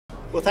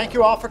Well, thank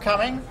you all for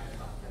coming.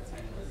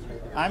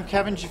 I'm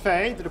Kevin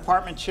Jaffe, the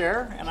department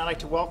chair, and I'd like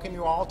to welcome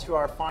you all to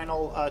our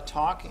final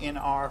talk in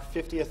our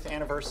 50th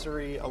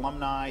anniversary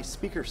alumni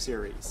speaker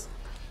series.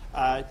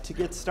 To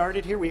get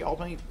started here, we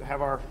only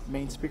have our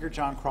main speaker,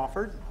 John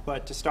Crawford,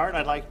 but to start,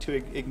 I'd like to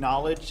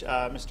acknowledge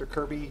Mr.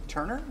 Kirby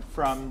Turner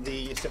from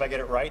the, see if I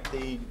get it right,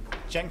 the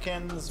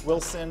Jenkins,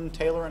 Wilson,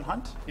 Taylor &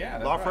 Hunt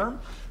law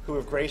firm, who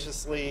have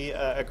graciously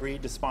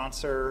agreed to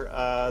sponsor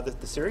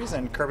the series,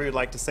 and Kirby would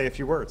like to say a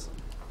few words.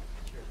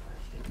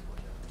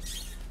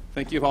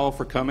 Thank you all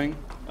for coming.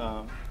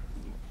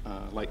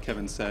 Like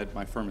Kevin said,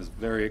 my firm is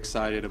very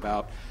excited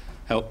about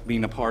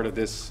being a part of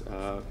this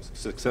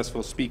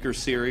successful speaker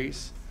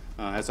series.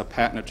 As a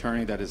patent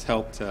attorney that has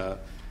helped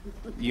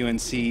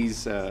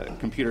UNC's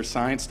computer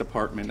science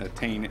department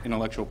attain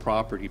intellectual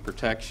property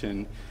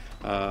protection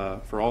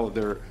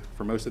for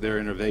most of their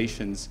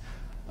innovations,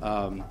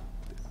 and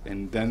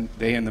then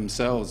they in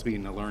themselves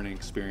being a learning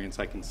experience,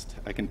 I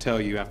can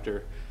tell you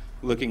after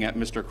looking at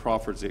Mr.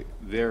 Crawford's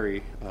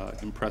very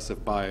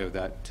impressive bio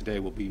that today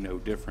will be no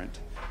different.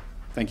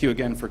 Thank you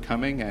again for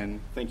coming, and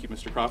thank you,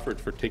 Mr.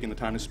 Crawford, for taking the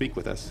time to speak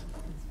with us.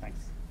 Thanks.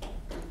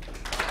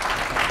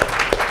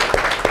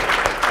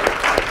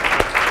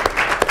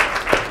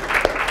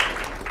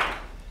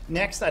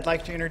 Next, I'd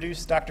like to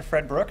introduce Dr.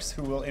 Fred Brooks,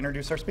 who will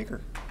introduce our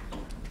speaker.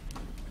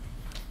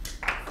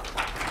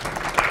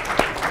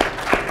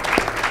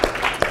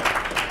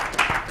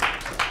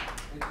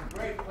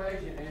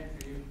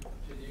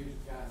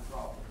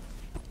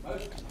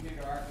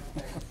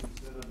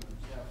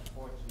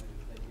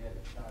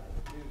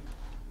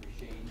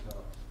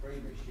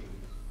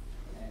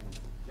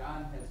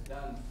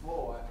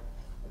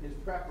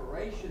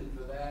 Preparation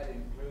for that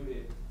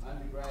included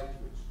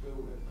undergraduate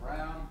school at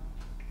Brown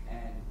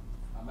and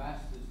a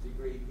master's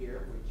degree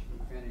here, which we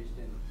finished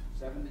in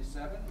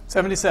 77?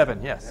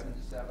 77, yes.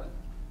 77.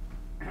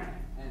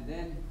 And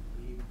then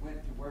he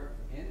went to work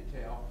for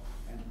Intel,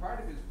 and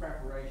part of his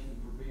preparation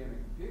for being a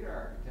computer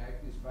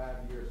architect is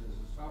 5 years as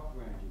a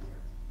software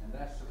engineer, and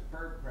that's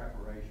superb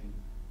preparation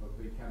for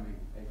becoming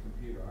a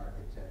computer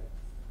architect.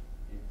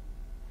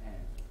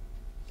 And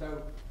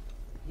so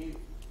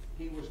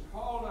he was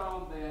called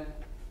on then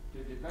to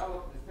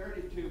develop the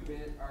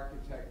 32-bit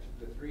architecture,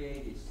 the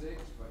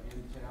 386 for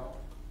Intel,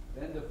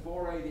 then the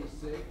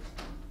 486,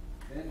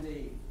 then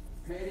the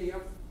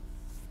Pentium,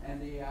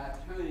 and the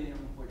Itonium,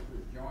 which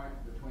was joint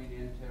between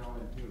Intel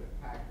and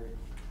Hewlett-Packard.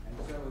 And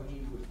so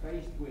he was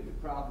faced with the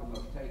problem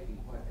of taking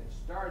what had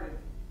started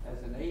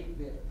as an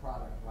 8-bit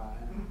product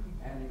line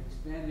and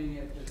extending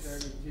it to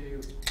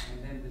 32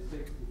 and then to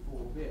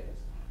 64 bits.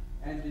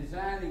 And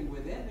designing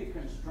within the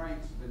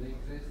constraints of an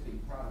existing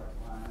product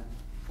line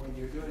when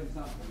you're doing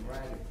something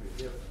radically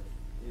different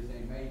is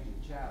a major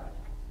challenge.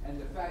 And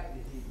the fact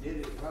that he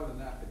did it well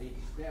enough at each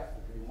step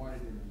that they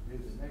wanted him to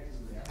do the next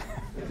step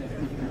is a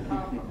huge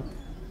compliment.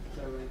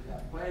 So it's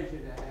a pleasure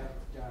to have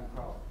John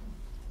Crawford.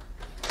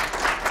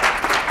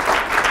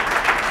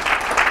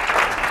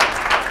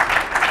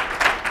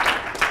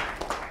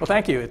 Well,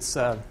 thank you. It's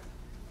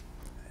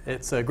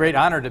a great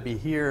honor to be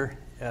here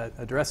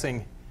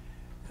addressing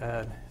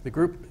the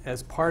group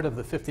as part of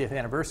the 50th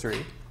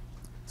anniversary.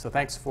 So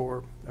thanks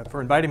for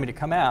inviting me to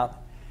come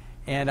out.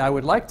 And I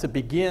would like to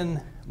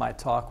begin my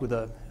talk with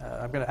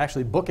I'm going to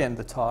actually bookend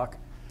the talk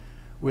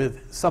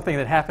with something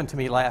that happened to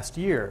me last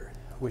year,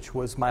 which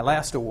was my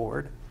last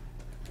award,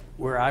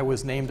 where I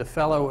was named a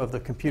Fellow of the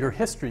Computer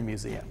History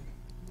Museum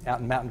out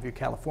in Mountain View,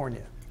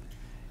 California.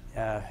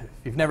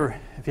 If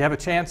you have a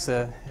chance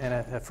and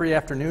a free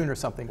afternoon or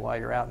something while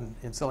you're out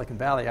in Silicon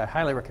Valley, I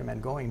highly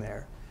recommend going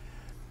there.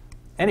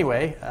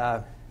 Anyway,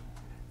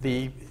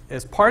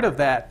 as part of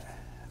that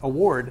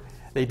award,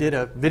 they did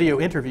a video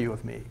interview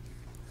of me.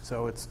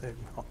 So it's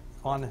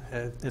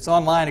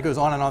online. It goes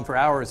on and on for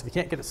hours. If you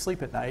can't get to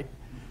sleep at night,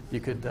 you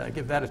could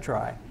give that a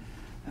try.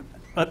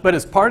 But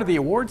as part of the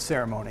award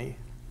ceremony,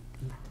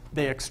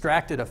 they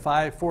extracted a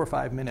 4 or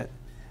 5 minute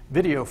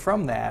video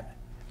from that,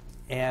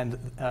 and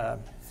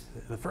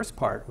the first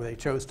part where they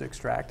chose to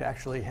extract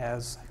actually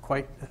has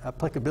quite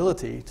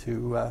applicability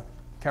to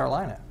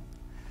Carolina.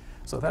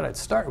 So I thought I'd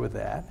start with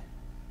that.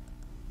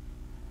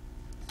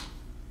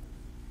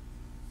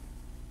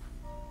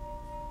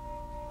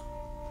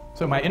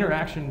 So my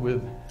interaction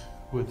with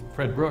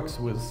Fred Brooks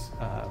was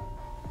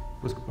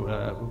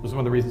one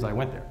of the reasons I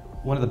went there.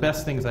 One of the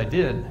best things I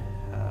did,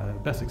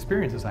 best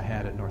experiences I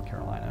had at North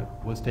Carolina,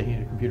 was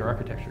taking a computer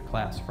architecture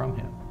class from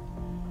him.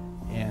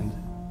 And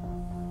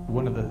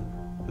one of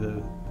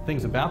the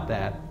things about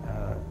that,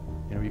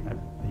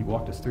 he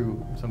walked us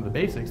through some of the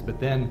basics, but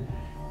then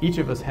each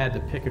of us had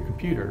to pick a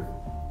computer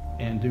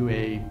and do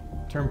a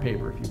term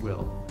paper, if you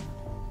will.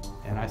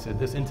 And I said,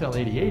 this Intel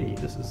 8080,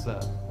 this is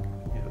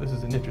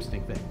an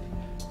interesting thing.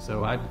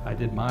 So I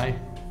did my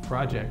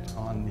project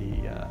on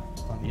the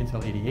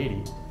Intel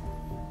 8080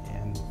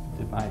 and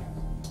did my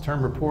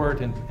term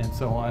report and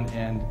so on.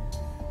 And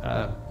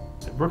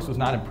Brooks was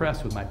not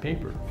impressed with my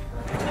paper.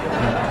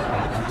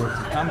 I wrote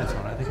some comments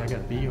on it. I think I got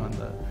a B on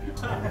the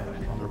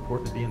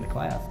report, and a B in the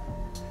class.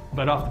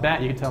 But off the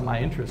bat, you could tell my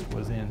interest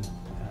was in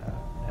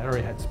had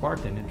already had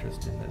sparked an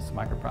interest in this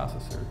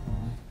microprocessor.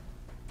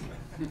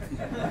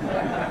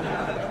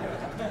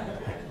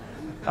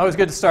 Always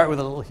good to start with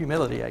a little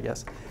humility, I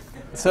guess.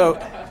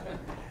 So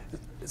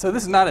this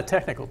is not a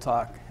technical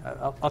talk.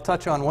 I'll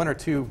touch on one or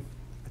two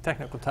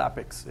technical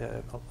topics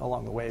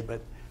along the way,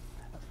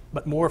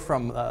 but more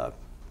from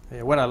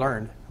what I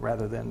learned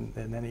rather than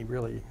any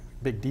really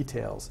big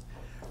details.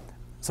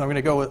 So I'm going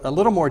to go with a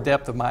little more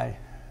depth of my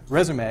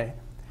resume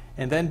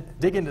and then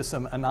dig into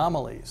some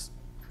anomalies,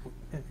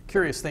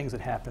 curious things that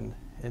happened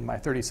in my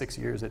 36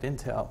 years at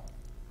Intel,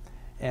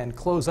 and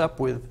close up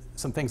with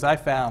some things I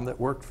found that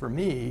worked for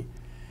me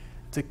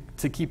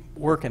to keep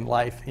work and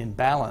life in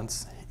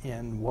balance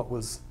in what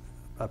was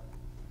a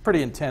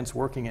pretty intense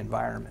working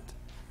environment.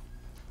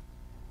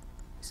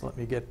 So let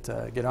me get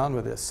on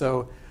with this.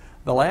 So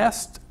the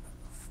last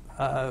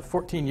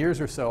 14 years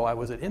or so I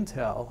was at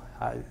Intel.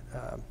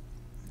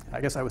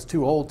 I guess I was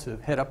too old to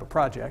head up a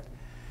project,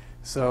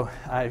 so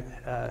I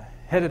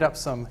headed up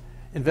some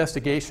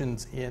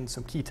investigations in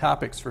some key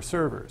topics for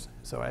servers.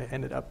 So I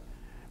ended up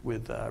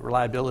with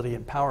reliability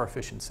and power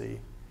efficiency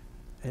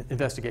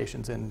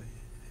investigations and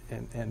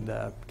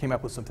came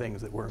up with some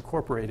things that were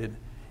incorporated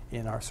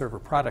in our server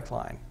product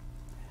line.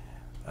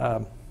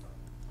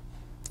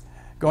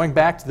 Going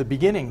back to the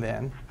beginning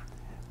then,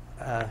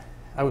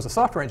 I was a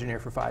software engineer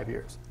for 5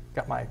 years.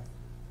 Got my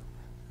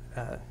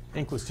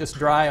ink was just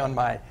dry on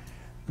my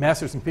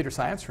master's in computer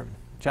science from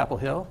Chapel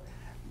Hill,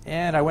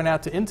 and I went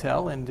out to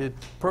Intel and did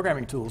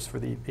programming tools for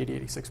the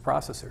 8086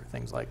 processor,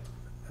 things like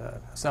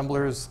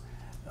assemblers,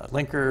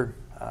 linker,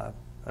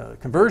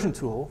 conversion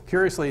tool.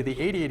 Curiously, the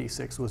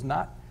 8086 was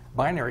not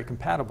binary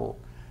compatible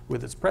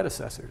with its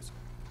predecessors.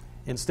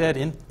 Instead,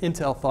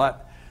 Intel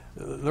thought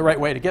the right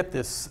way to get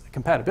this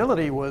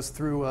compatibility was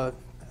through a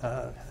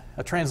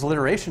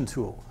transliteration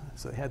tool.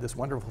 So they had this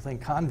wonderful thing,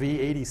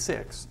 conv86.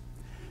 It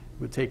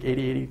would take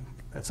 8080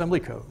 assembly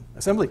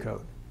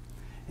code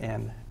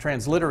and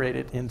transliterate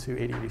it into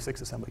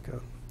 8086 assembly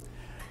code.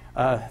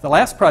 The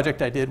last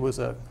project I did was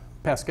a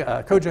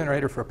code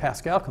generator for a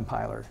Pascal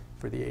compiler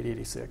for the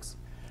 8086.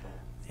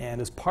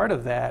 And as part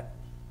of that,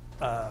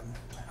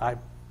 I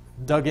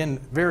dug in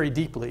very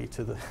deeply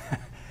to the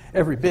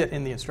every bit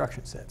in the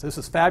instruction set. So this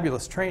is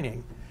fabulous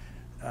training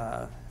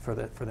for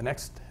the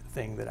next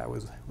thing that I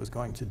was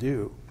going to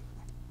do.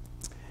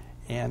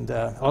 And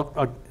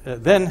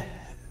then,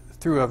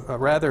 through a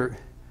rather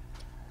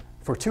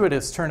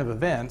fortuitous turn of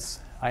events,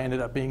 I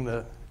ended up being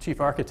the chief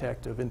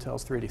architect of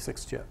Intel's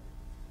 386 chip.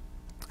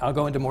 I'll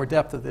go into more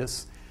depth of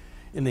this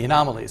in the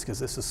anomalies, because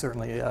this is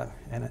certainly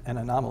an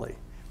anomaly.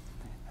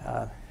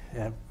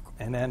 And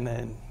then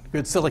in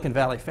good Silicon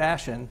Valley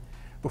fashion,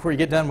 before you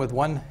get done with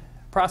one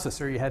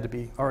processor, you had to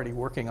be already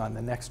working on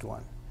the next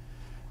one.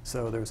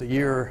 So there was a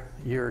year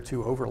or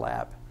two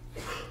overlap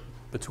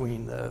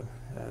between the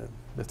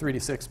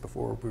 386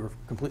 before we were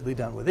completely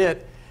done with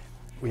it.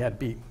 We had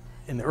to be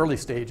in the early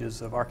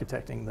stages of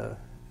architecting the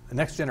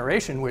next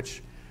generation,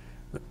 which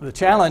the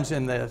challenge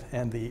and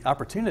the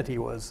opportunity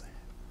was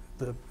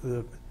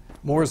the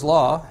Moore's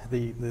Law,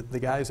 the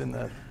guys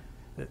that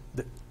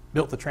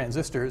built the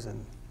transistors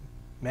and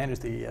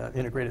managed the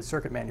integrated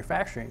circuit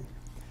manufacturing,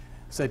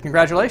 said,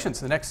 congratulations,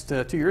 the next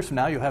 2 years from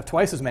now you'll have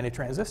twice as many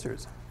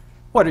transistors.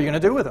 What are you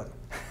going to do with them?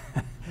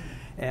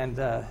 And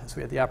so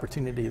we had the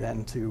opportunity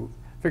then to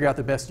figure out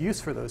the best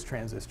use for those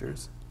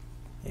transistors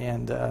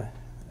and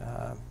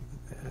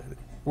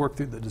work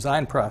through the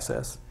design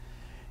process.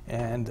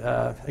 And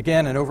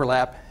again, an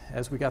overlap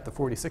as we got the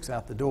 46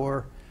 out the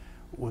door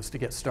was to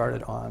get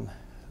started on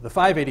the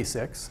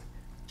 586,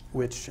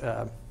 which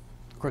of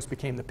course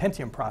became the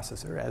Pentium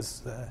processor,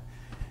 as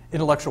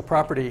intellectual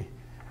property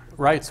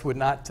rights would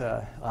not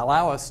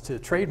allow us to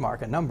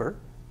trademark a number.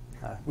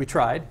 We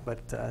tried, but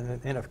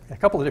in a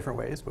couple of different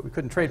ways, but we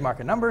couldn't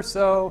trademark a number,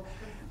 so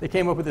they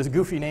came up with this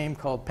goofy name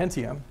called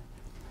Pentium.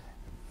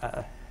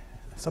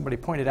 Somebody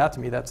pointed out to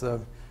me that's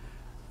a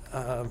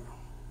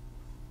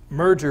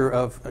merger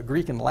of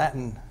Greek and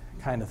Latin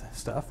kind of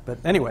stuff, but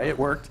anyway, it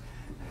worked.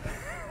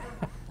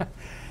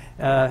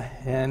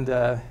 And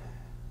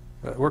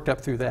worked up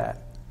through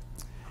that.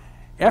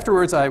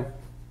 Afterwards, I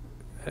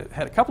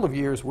had a couple of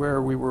years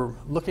where we were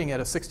looking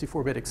at a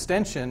 64-bit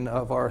extension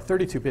of our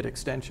 32-bit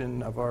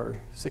extension of our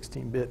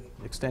 16-bit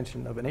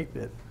extension of an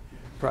 8-bit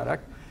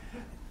product.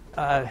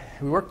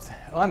 We worked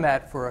on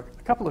that for a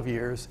couple of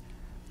years,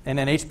 and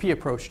then HP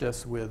approached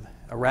us with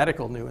a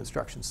radical new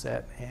instruction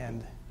set,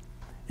 and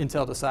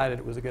Intel decided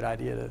it was a good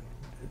idea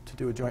to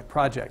do a joint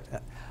project.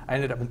 I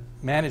ended up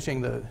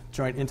managing the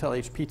joint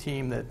Intel-HP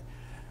team that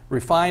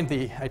refined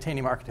the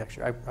Itanium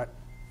architecture.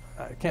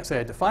 I can't say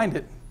I defined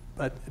it,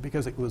 but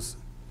because it was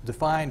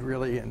defined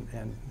really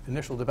and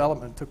initial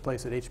development took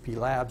place at HP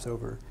Labs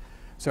over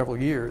several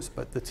years,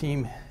 but the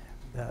team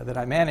that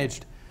I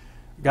managed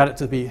got it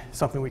to be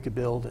something we could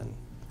build, and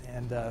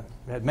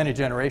we had many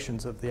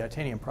generations of the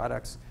Itanium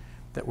products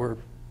that were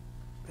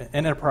an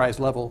enterprise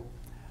level,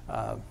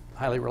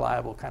 highly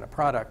reliable kind of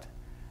product,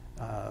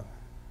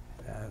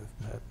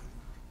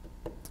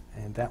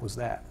 and that was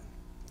that.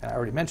 And I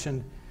already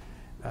mentioned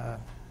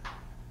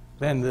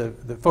then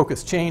the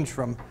focus changed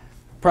from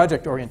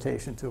project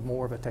orientation to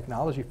more of a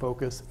technology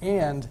focus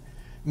and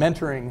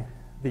mentoring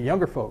the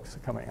younger folks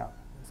coming up.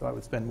 So I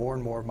would spend more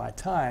and more of my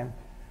time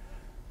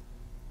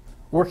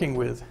working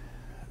with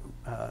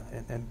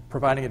and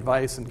providing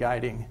advice and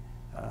guiding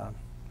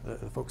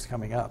the folks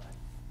coming up.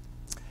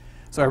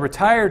 So I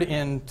retired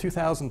in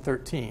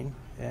 2013,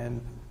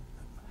 and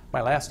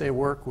my last day of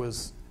work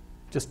was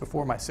just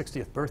before my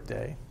 60th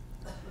birthday.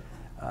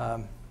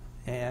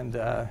 And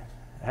I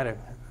had a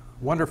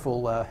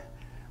wonderful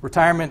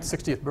retirement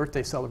 60th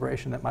birthday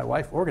celebration that my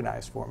wife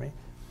organized for me.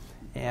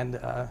 And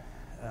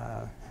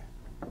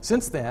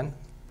since then,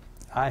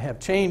 I have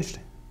changed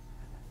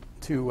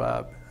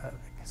to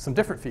some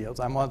different fields.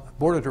 I'm on the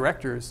board of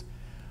directors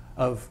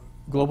of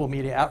Global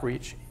Media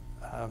Outreach,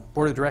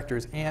 board of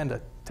directors and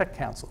a tech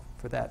council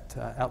for that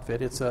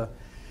outfit. It's a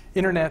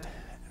internet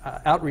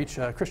outreach,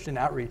 Christian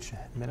outreach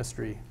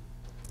ministry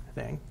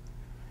thing.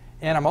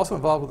 And I'm also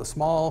involved with a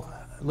small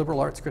liberal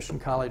arts Christian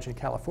college in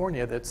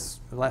California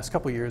that's, the last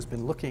couple of years,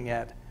 been looking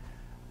at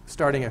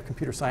starting a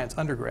computer science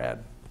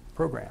undergrad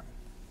program.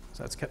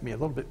 So that's kept me a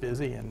little bit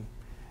busy and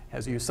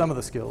has used some of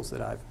the skills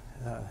that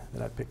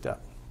I've picked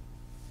up.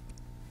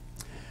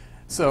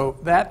 So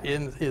that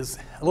is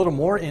a little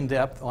more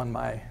in-depth on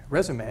my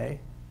resume.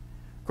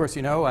 Of course,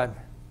 you know, I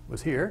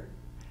was here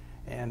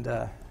and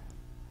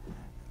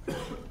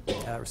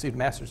received a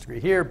master's degree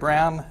here.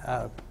 Brown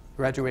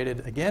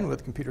graduated again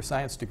with a computer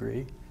science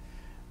degree.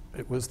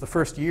 It was the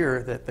first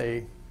year that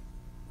they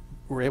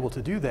were able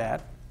to do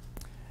that.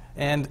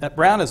 And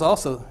Brown is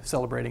also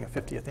celebrating a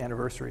 50th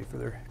anniversary for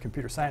their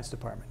computer science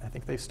department. I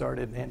think they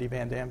started, Andy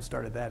Van Dam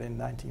started that in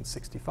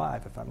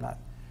 1965, if I'm not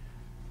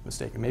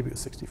mistaken. Maybe it was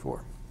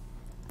 64.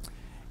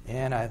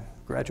 And I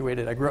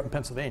graduated, I grew up in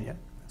Pennsylvania,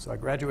 so I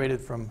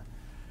graduated from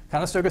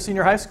Conestoga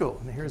Senior High School.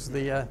 And here's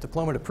the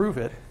diploma to prove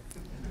it.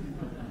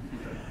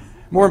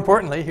 More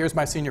importantly, here's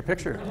my senior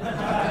picture.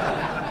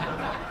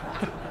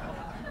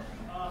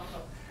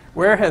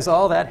 Where has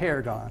all that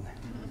hair gone?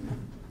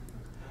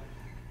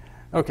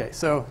 Okay,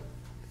 so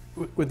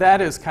with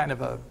that as kind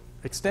of an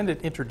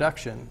extended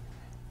introduction,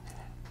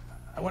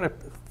 I want to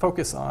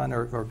focus on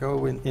or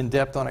go in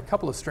depth on a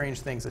couple of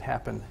strange things that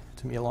happened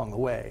to me along the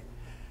way.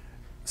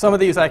 Some of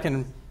these I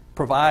can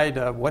provide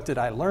what did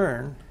I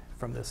learn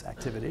from this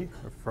activity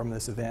or from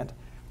this event.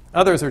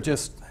 Others are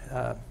just,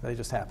 they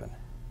just happen.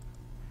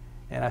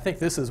 And I think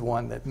this is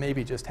one that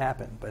maybe just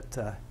happened,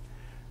 but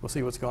we'll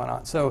see what's going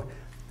on. So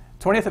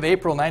 20th of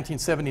April,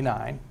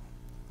 1979,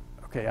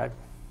 okay, I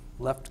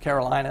left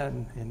Carolina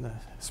in the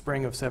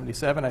spring of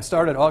 77. I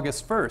started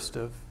August 1st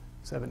of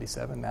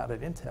 77 out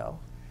at Intel.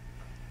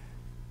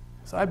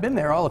 So I've been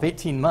there all of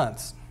 18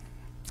 months.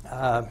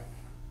 And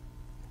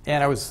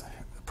I was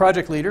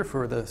project leader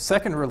for the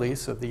second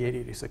release of the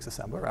 8086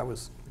 assembler. I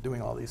was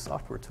doing all these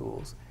software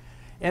tools.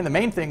 And the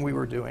main thing we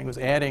were doing was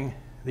adding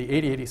the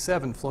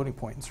 8087 floating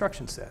point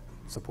instruction set,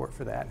 support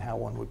for that and how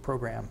one would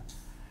program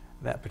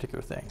that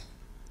particular thing.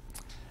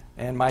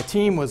 And my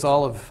team was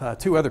all of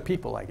 2 other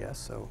people, I guess,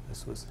 so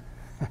this was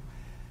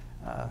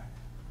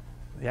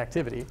the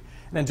activity.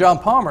 And then John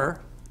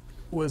Palmer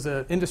was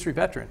an industry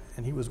veteran,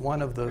 and he was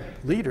one of the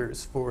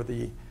leaders for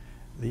the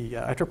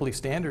IEEE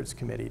Standards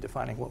Committee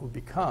defining what would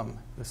become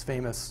this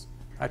famous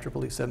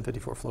IEEE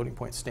 754 floating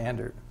point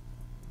standard.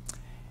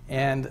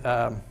 And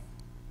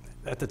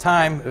at the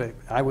time,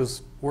 I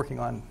was working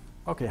on,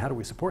 okay, how do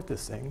we support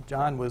this thing?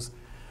 John was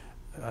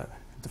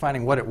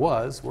defining what it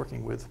was,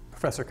 working with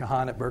Professor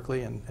Kahan at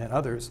Berkeley and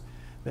others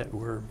that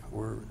were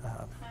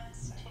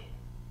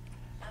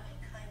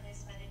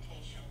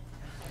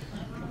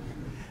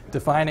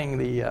defining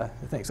the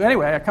thing. So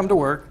anyway, I come to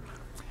work,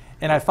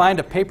 and I find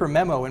a paper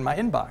memo in my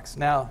inbox.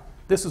 Now,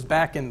 this was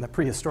back in the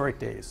prehistoric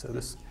days, so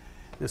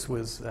this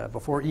was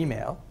before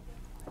email.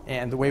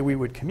 And the way we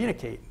would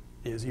communicate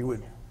is you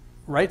would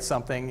write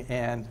something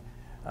and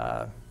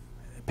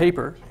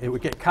paper. It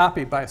would get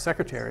copied by a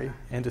secretary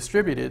and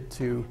distributed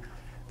to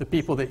the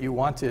people that you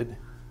wanted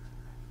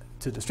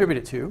to distribute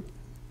it to.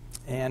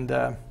 And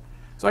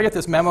so I get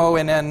this memo,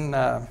 and then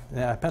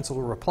I pencil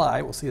a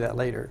reply. We'll see that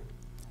later.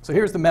 So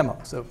here's the memo.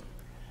 So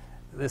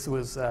this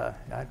was, I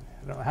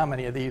don't know how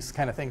many of these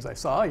kind of things I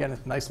saw. You got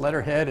a nice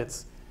letterhead.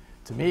 It's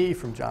to me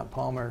from John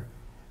Palmer,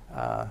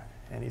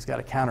 and he's got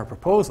a counter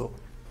proposal.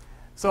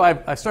 So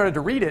I started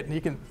to read it, and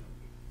you can,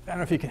 I don't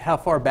know if you can, how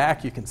far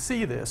back you can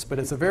see this, but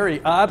it's a very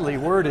oddly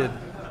worded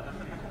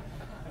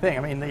thing.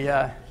 I mean,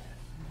 the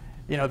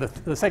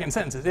second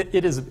sentence is,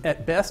 it is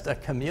at best a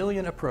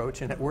chameleon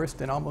approach, and at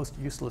worst an almost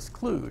useless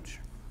kludge.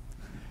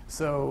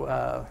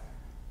 So,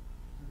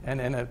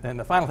 and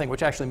the final thing,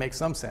 which actually makes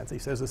some sense, he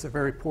says it's a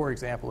very poor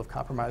example of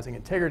compromising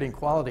integrity and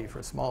quality for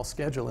a small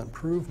schedule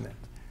improvement.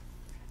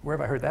 Where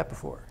have I heard that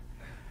before?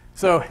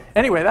 So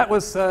anyway, that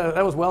was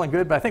well and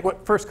good, but I think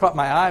what first caught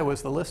my eye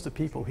was the list of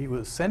people he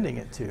was sending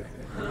it to.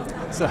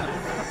 So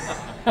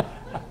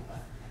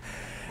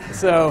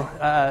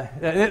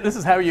this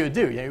is how you would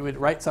do. You would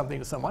write something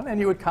to someone, and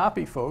you would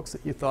copy folks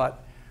that you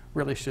thought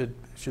really should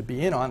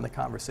be in on the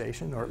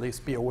conversation, or at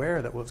least be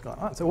aware that what was going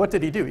on. So what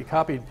did he do? He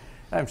copied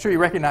I'm sure you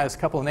recognize a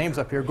couple of names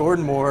up here: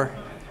 Gordon Moore,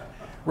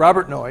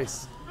 Robert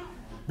Noyce,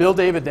 Bill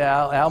David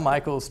Dow, Al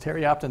Michaels,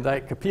 Terry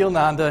Optendike, Kapil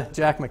Nanda,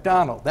 Jack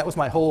McDonald. That was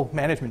my whole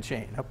management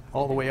chain,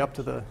 all the way up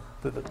to the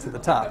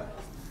top.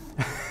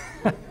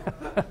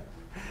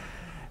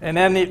 And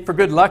then, for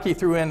good luck, he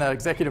threw in an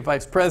executive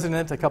vice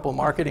president, a couple of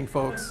marketing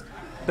folks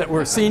that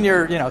were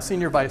senior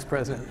vice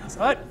presidents.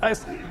 So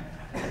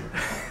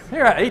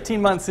here,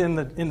 18 months in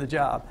the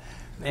job,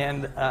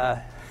 and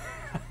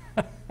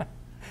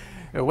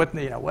what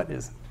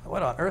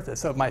on earth is?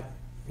 So my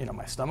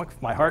stomach,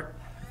 my heart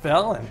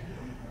fell,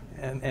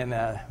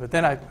 but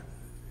then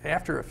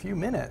after a few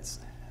minutes,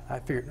 I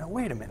figured, no,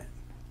 wait a minute.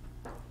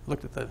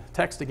 Looked at the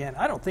text again.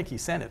 I don't think he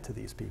sent it to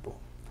these people.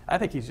 I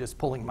think he's just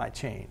pulling my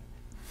chain.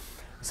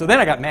 So then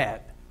I got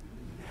mad.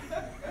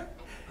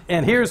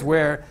 And here's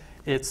where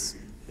I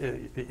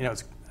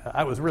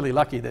was really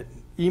lucky that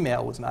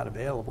email was not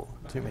available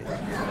to me.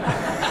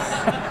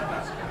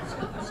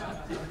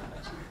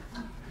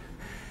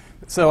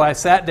 So I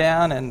sat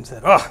down and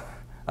said,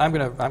 I'm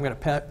going to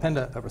pen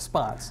a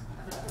response.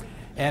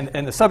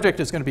 And the subject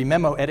is going to be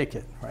memo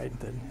etiquette, right?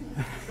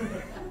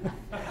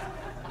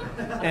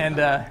 And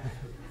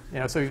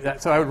so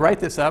I would write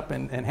this up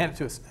and hand it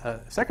to a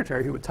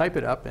secretary who would type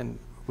it up and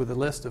with a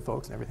list of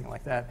folks and everything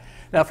like that.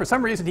 Now, for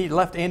some reason, he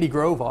left Andy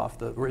Grove off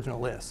the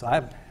original list. So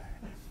I'm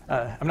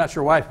not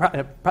sure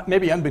why.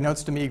 Maybe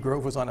unbeknownst to me,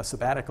 Grove was on a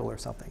sabbatical or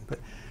something. But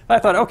I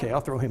thought, okay,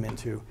 I'll throw him in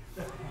too.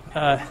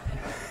 But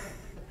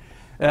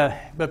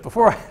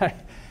before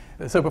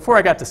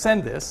I got to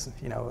send this,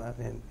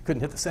 and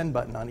couldn't hit the send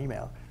button on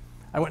email,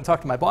 I went and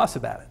talked to my boss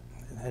about it.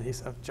 And he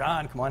said,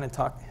 John, come on and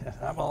talk.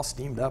 I'm all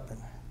steamed up. And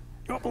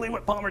you won't believe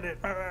what Palmer did.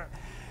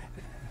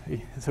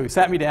 So he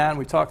sat me down.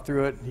 We talked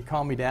through it. He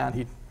calmed me down.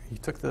 He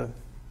took the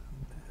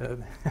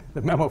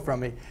memo from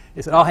me.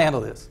 He said, I'll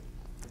handle this.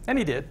 And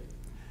he did.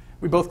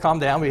 We both calmed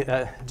down.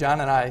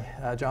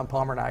 John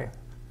Palmer and I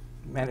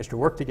managed to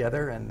work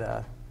together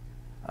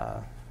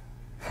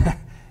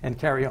and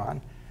carry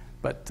on.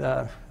 But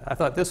I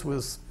thought this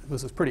was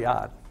pretty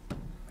odd.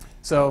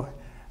 So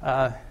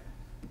I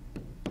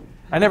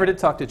never did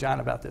talk to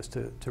John about this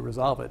to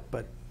resolve it,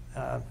 but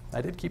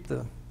I did keep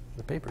the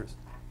papers.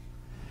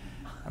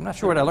 I'm not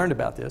sure what I learned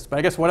about this, but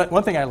I guess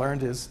one thing I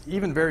learned is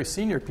even very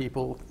senior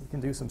people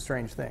can do some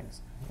strange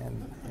things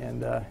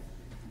and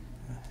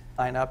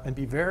line up and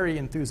be very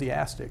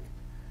enthusiastic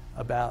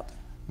about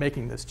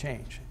making this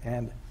change.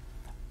 And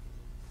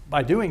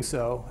by doing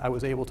so, I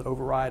was able to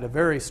override a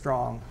very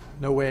strong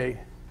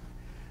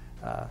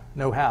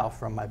know-how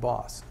from my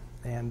boss.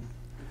 And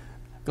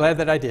glad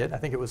that I did. I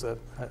think it was a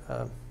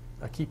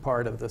key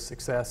part of the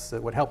success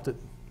that would help it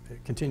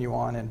continue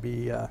on and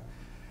be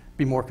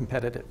more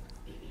competitive.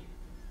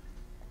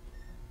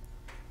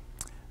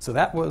 So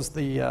that was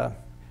the,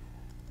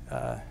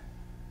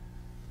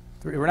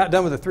 we're not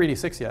done with the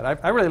 3D6 yet.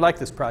 I really like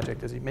this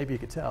project, as maybe you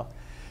could tell.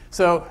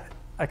 So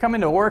I come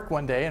into work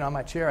one day, and on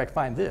my chair I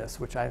find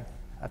this, which I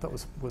thought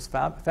was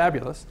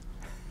fabulous.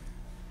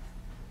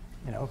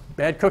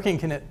 Bad cooking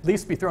can at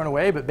least be thrown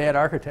away, but bad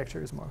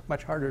architecture is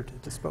much harder to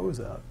dispose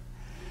of.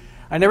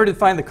 I never did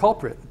find the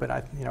culprit, but I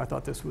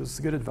thought this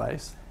was good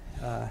advice.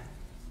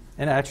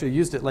 And I actually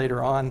used it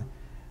later on.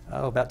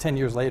 About 10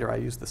 years later, I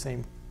used the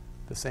same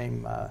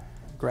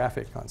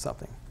graphic on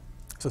something.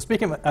 So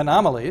speaking of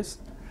anomalies,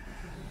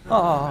 in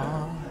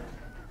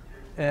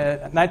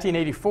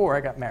 1984,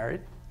 I got married.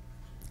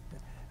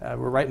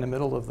 We're right in the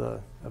middle of the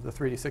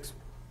 3D6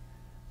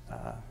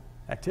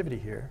 activity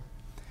here.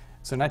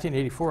 So in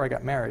 1984, I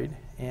got married,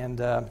 and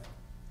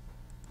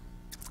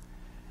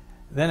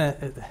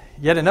then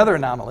yet another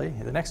anomaly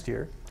the next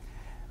year.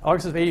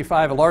 August of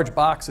 85, a large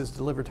box is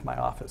delivered to my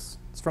office.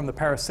 It's from the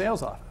Paris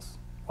sales office.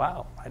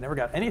 Wow, I never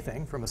got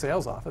anything from a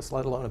sales office,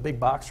 let alone a big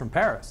box from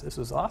Paris. This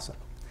was awesome.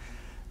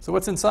 So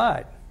what's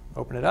inside?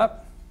 Open it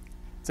up.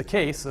 It's a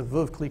case of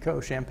Veuve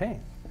Clicquot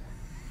champagne.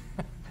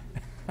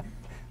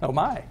 Oh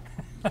my.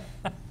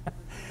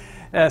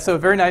 So a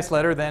very nice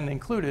letter then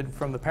included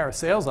from the Paris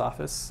sales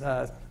office,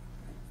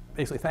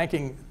 basically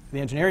thanking the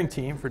engineering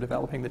team for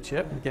developing the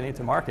chip and getting it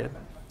to market.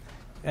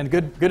 And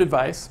good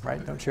advice,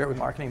 right? Don't share it with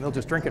marketing. They'll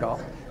just drink it all.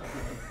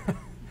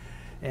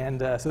 And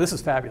so this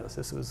is fabulous.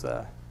 This was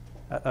a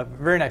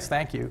very nice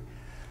thank you.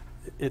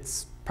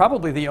 It's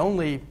probably the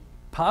only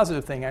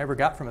positive thing I ever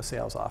got from a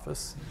sales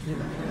office.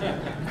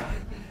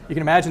 You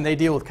can imagine they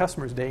deal with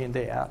customers day in,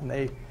 day out, and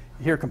they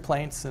hear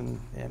complaints and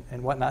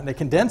whatnot, and they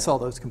condense all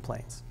those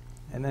complaints.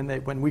 And then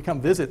when we come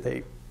visit,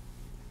 they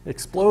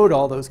explode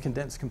all those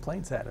condensed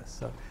complaints at us.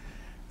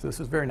 So this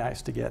was very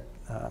nice to get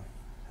a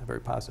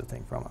very positive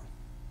thing from them.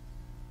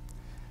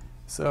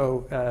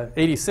 So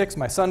 86,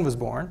 my son was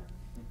born,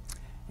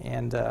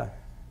 and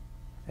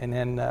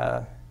then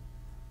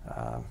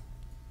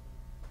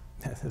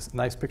this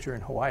nice picture in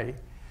Hawaii.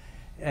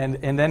 And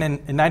then in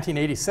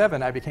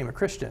 1987, I became a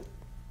Christian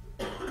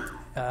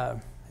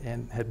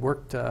and had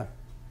worked, had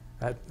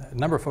a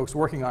number of folks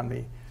working on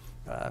me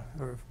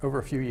over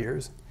a few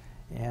years,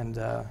 and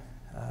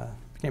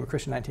became a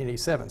Christian in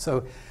 1987.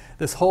 So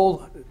this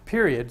whole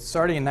period,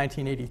 starting in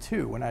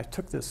 1982, when I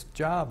took this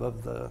job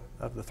of the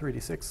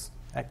 386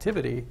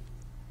 activity,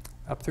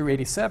 up through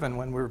 87,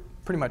 when we were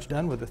pretty much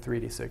done with the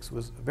 386,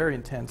 was a very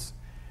intense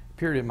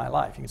period in my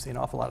life. You can see an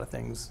awful lot of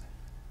things,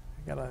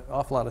 got an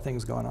awful lot of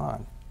things going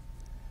on.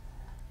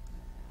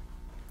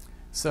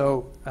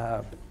 So,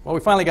 well, we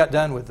finally got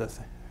done with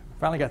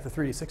finally got the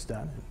 386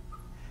 done.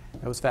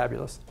 That was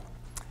fabulous.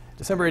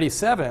 December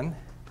 87,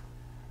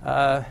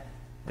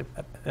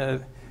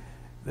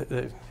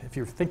 if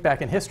you think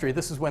back in history,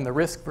 this is when the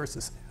RISC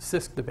versus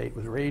CISC debate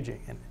was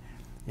raging,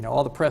 and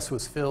all the press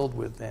was filled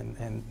with,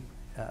 and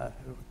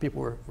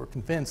people were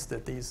convinced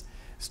that these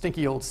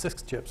stinky old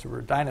CISC chips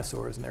were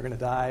dinosaurs and they're going to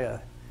die a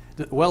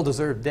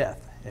well-deserved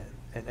death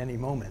at any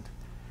moment.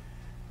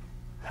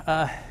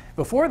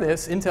 Before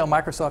this,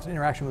 Intel-Microsoft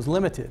interaction was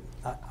limited.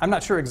 I'm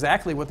not sure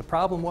exactly what the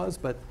problem was,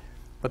 but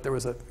there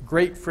was a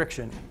great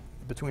friction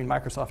between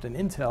Microsoft and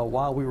Intel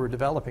while we were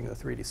developing the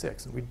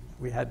 386, and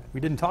we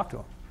didn't talk to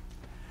them.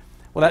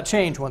 Well, that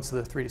changed once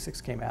the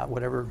 386 came out.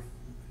 Whatever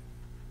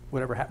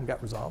happened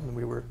got resolved, and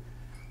we were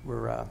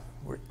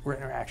in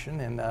interaction.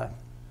 And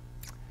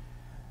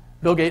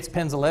Bill Gates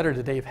pens a letter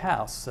to Dave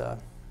House,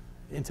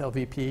 Intel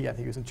VP. I think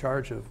he was in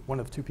charge of one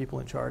of the two people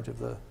in charge of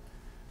the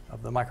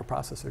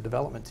microprocessor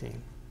development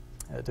team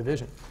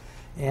division.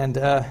 And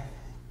I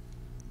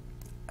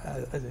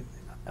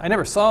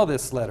never saw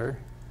this letter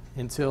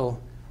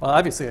until, well,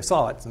 obviously I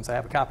saw it since I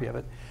have a copy of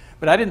it,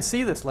 but I didn't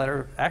see this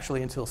letter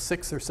actually until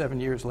 6 or 7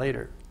 years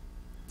later.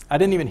 I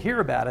didn't even hear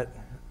about it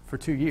for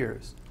 2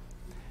 years.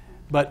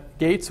 But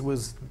Gates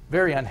was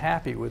very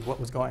unhappy with what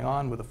was going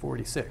on with the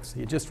 46.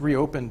 He had just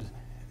reopened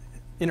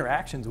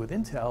interactions with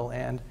Intel,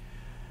 and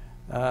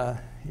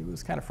he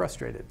was kind of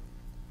frustrated.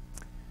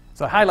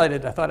 So I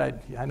highlighted,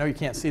 I know you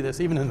can't see this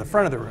even in the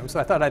front of the room, so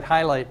I thought I'd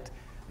highlight,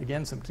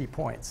 again, some key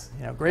points.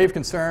 Grave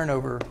concern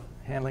over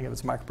handling of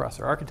its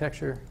microprocessor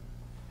architecture.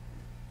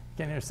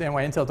 Can't understand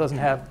why Intel doesn't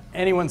have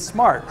anyone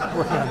smart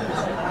working on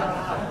this.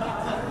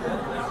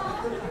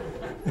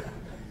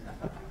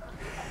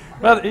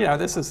 Well,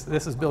 this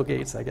is Bill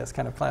Gates, I guess,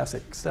 kind of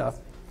classic stuff.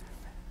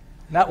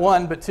 Not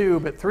one, but two,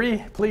 but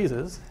three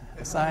pleases.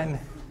 Assign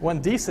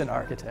one decent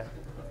architect.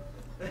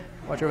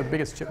 Watch over the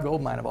biggest chip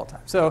gold mine of all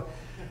time. So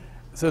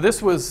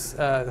this was,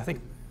 I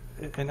think,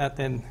 and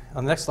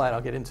on the next slide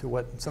I'll get into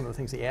what some of the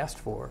things he asked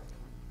for.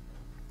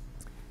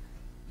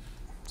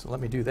 So let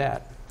me do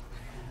that.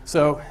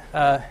 So,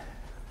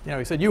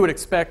 he said you would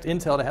expect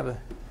Intel to have a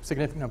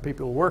significant number of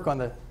people who work on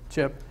the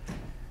chip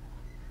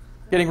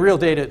getting real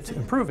data to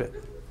improve it.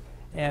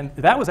 And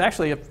that was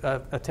actually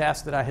a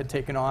task that I had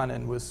taken on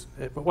and was,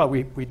 well,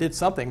 we did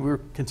something. We were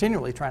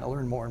continually trying to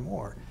learn more and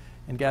more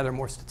and gather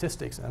more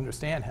statistics and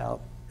understand how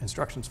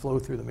instructions flow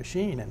through the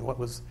machine and what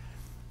was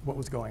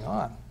going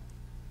on.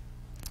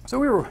 So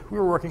we were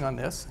working on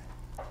this.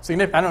 I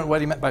don't know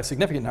what he meant by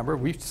significant number.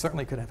 We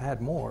certainly could have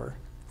had more.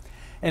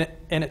 And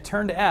it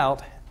turned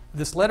out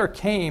this letter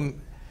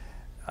came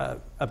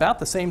about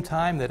the same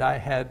time that I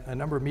had a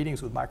number of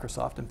meetings with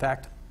Microsoft. In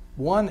fact,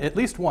 at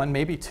least one,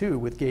 maybe two,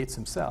 with Gates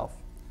himself.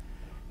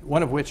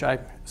 One of which I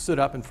stood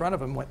up in front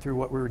of him, went through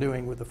what we were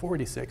doing with the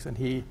 46, and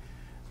he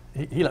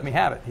let me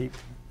have it.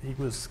 He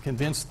was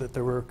convinced that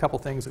there were a couple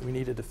things that we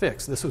needed to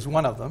fix. This was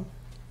one of them.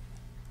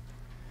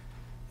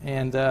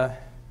 And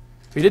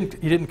he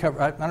didn't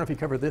cover, I don't know if he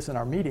covered this in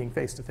our meeting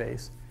face to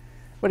face,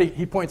 but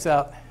he points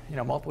out,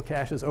 multiple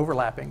caches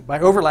overlapping. By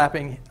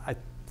overlapping, I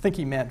think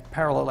he meant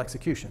parallel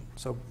execution.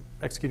 So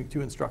executing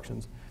two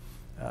instructions,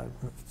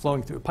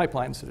 flowing through a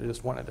pipeline instead of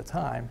just one at a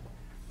time.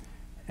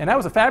 And that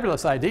was a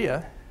fabulous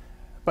idea,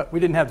 but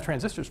we didn't have the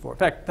transistors for it. In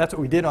fact, that's what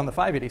we did on the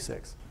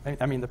 586.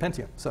 I mean the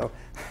Pentium. So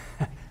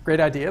great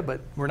idea,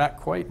 but we're not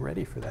quite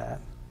ready for that.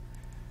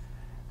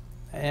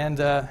 And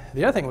the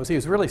other thing was he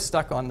was really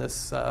stuck on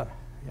this,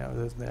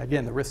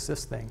 again, the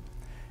RISC-CISC thing.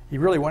 He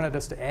really wanted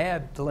us to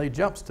add delayed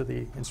jumps to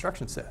the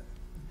instruction set,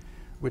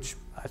 which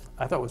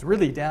I thought was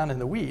really down in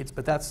the weeds,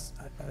 but that's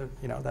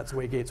the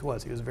way Gates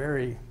was. He was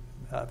very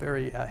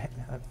kind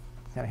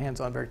of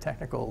hands-on, very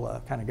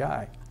technical kind of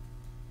guy.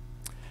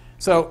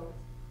 So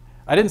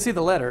I didn't see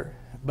the letter,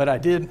 but I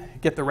did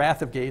get the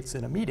wrath of Gates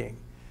in a meeting.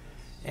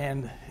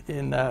 And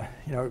in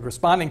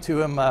responding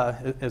to him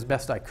as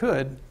best I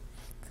could,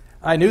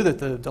 I knew that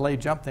the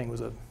delayed jump thing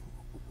was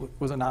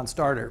a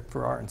non-starter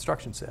for our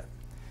instruction set.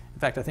 In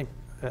fact, I think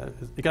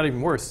it got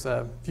even worse.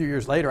 A few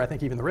years later, I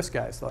think even the RISC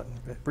guys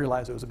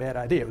realized it was a bad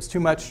idea. It was too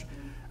much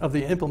of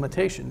the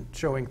implementation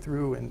showing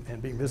through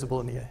and being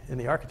visible in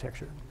the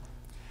architecture.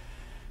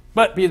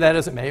 But be that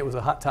as it may, it was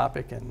a hot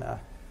topic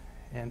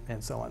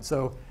and so on.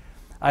 So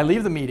I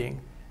leave the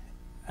meeting,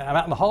 and I'm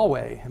out in the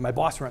hallway, and my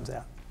boss runs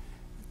out.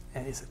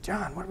 And he said,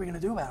 "John, what are we going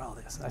to do about all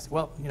this?" And I said,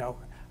 "Well,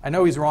 I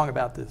know he's wrong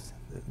about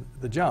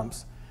the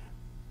jumps,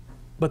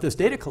 but this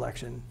data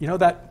collection,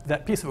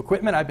 that piece of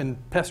equipment I've been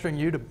pestering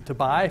you to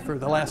buy for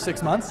the last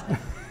 6 months,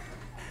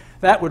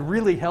 that would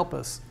really help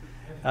us."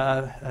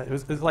 It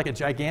was like a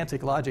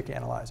gigantic logic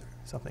analyzer,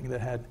 something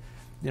that had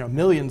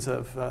millions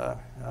of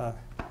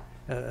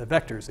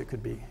vectors that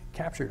could be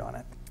captured on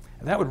it.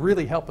 And that would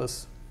really help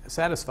us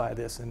satisfy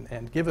this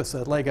and give us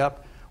a leg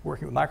up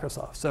working with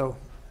Microsoft. So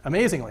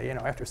amazingly,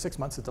 after 6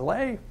 months of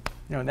delay,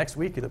 next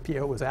week the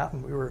PO was out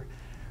and we were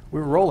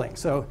rolling.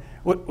 So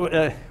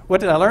what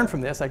did I learn from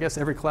this? I guess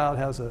every cloud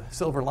has a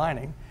silver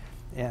lining,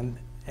 and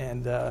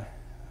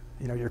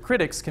your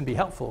critics can be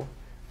helpful.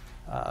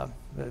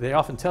 They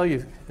often tell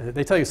you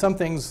some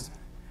things.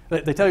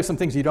 They tell you some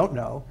things you don't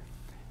know,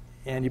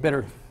 and you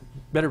better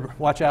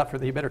watch out for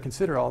that. You better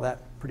consider all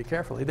that pretty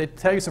carefully. They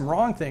tell you some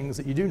wrong things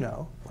that you do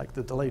know, like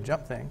the delayed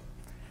jump thing.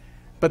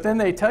 But then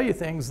they tell you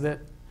things that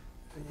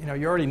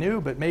you already knew,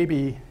 but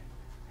maybe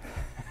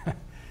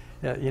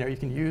you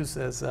can use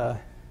as to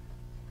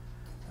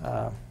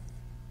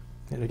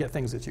get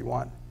things that you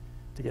want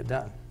to get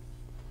done.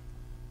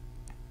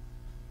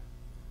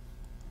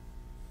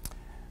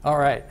 All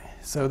right,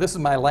 so this is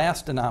my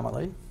last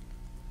anomaly.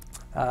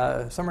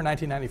 Summer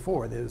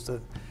 1994, there's a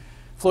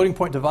floating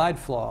point divide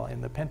flaw in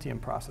the Pentium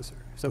processor.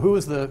 So who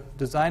was the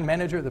design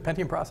manager of the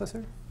Pentium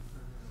processor?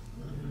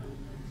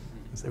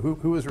 So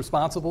who was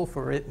responsible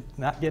for it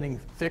not getting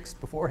fixed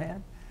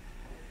beforehand?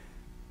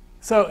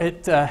 So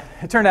it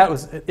turned out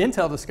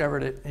Intel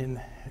discovered it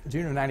in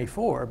June of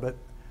 94, but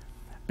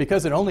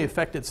because it only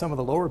affected some of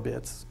the lower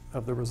bits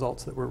of the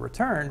results that were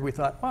returned, we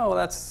thought, well,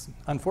 that's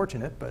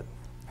unfortunate, but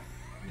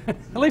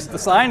at least the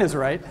sign is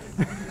right.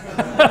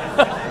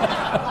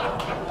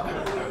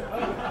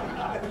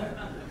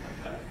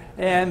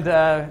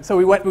 And so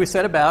we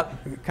set about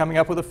coming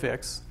up with a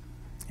fix,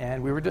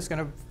 and we were just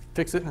going to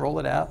fix it and roll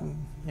it out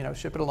and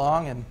ship it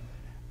along and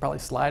probably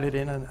slide it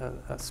in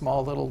a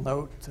small little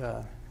note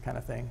kind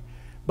of thing.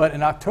 But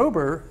in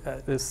October,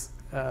 this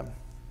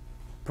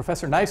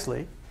Professor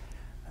Nicely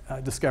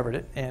discovered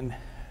it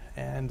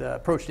and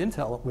approached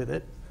Intel with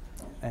it,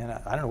 and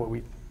I don't know what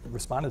we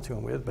responded to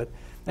him with, but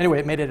anyway,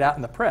 it made it out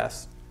in the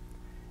press,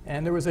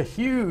 and there was a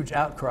huge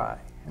outcry.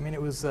 I mean,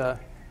 it was a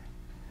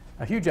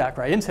huge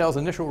outcry. Intel's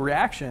initial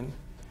reaction,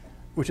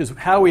 which is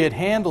how we had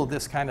handled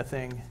this kind of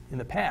thing in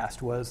the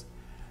past, was,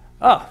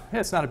 oh,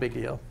 it's not a big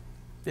deal.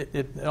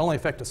 It only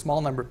affects a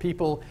small number of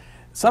people.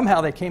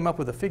 Somehow they came up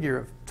with a figure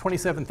of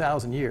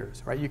 27,000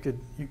 years, right? You could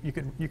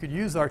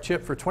use our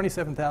chip for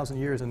 27,000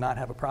 years and not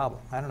have a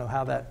problem. I don't know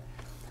how that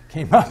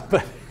came up,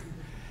 but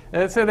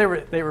so they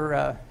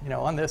were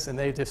on this, and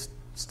they just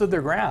stood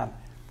their ground,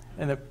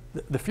 and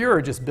the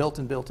furor just built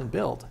and built and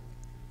built.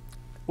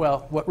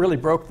 Well, what really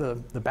broke the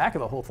back of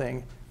the whole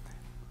thing,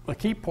 a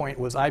key point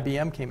was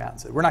IBM came out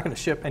and said, we're not going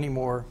to ship any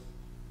more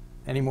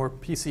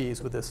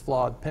PCs with this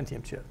flawed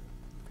Pentium chip.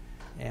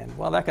 And,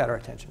 well, that got our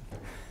attention.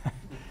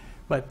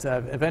 But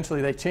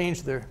eventually they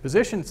changed their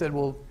position and said,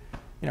 well,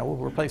 we'll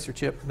replace your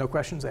chip, no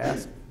questions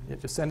asked. You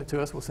just send it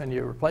to us, we'll send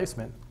you a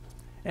replacement.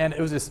 And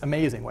it was just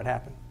amazing what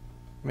happened.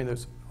 I mean,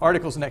 there's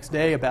articles the next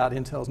day about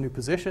Intel's new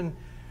position.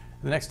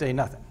 The next day,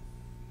 nothing.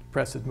 The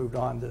press had moved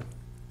on to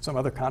some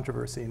other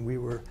controversy, and we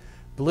were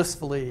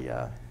blissfully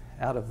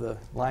out of the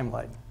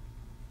limelight.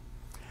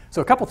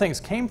 So a couple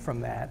things came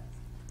from that.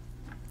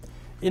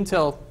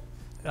 Intel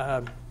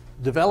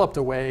developed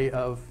a way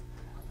of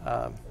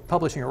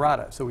publishing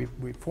errata. So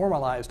we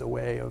formalized a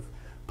way of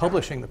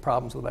publishing the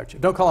problems with our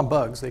chip. Don't call them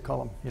bugs. They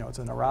call them, it's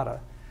an errata.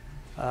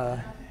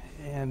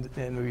 And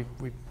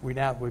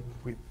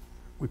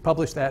we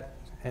publish that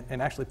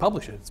and actually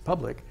publish it. It's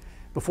public.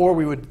 Before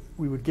we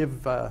would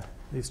give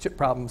these chip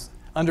problems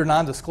under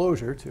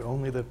non-disclosure to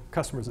only the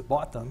customers that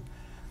bought them,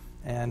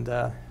 and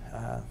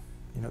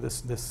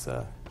this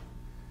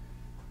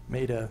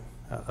made a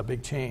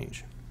big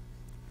change.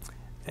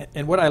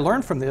 And what I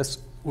learned from this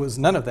was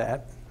none of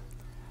that.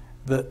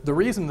 The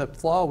reason the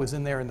flaw was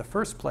in there in the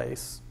first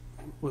place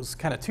was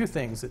kind of two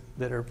things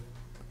that are,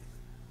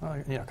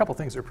 a couple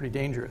things that are pretty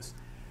dangerous.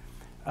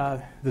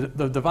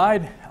 The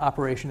divide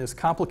operation is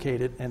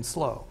complicated and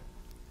slow,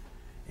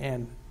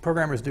 and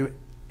programmers do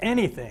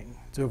anything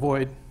to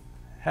avoid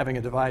having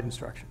a divide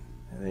instruction.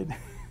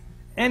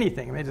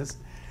 Anything. I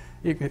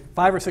mean,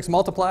 5 or 6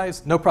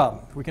 multiplies, no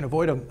problem. If we can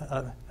avoid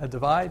a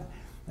divide,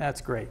 that's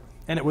great.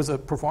 And it was a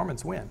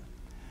performance win.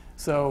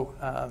 So,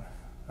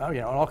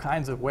 all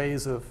kinds of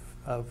ways of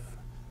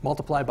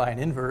multiply by an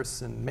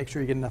inverse and make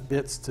sure you get enough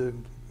bits to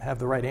have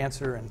the right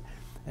answer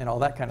and all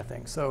that kind of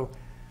thing. So,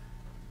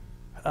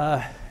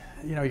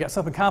 you got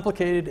something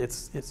complicated.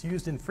 It's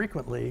used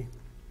infrequently.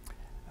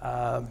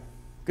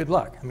 Good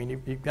luck. I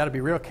mean, you've got to be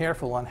real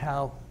careful on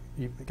how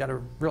you've got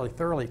to really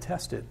thoroughly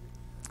test it.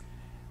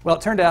 Well,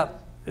 it turned out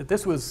that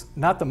this was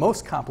not the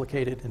most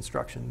complicated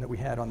instruction that we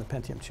had on the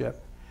Pentium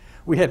chip.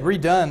 We had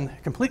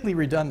completely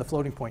redone the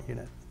floating point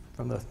unit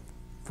from the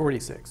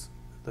 46.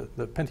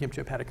 The Pentium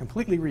chip had a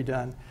completely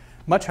redone,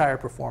 much higher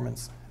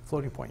performance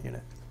floating point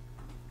unit.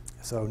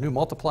 So new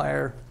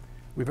multiplier,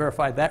 we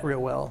verified that real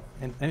well.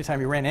 And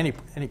anytime you ran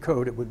any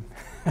code, it would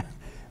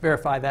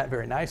verify that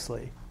very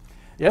nicely.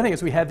 The other thing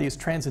is we had these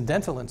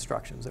transcendental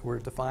instructions that were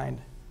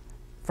defined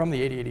from the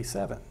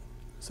 8087.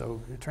 So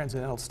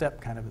transcendental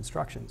step kind of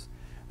instructions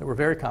that were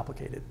very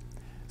complicated.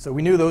 So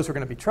we knew those were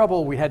going to be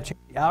trouble. We had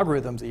changed the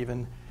algorithms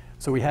even.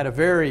 So we had a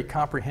very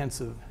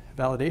comprehensive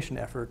validation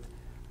effort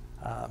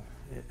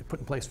put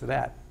in place for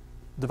that.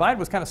 divide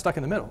was kind of stuck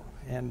in the middle.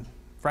 And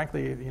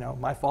frankly,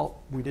 my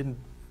fault. We didn't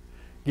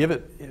give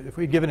it. If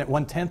we'd given it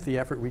 1/10 the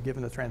effort we'd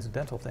given the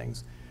transcendental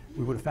things,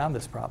 we would have found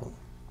this problem.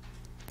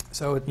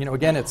 So,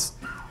 again, it's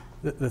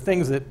the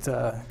things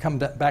that come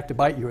back to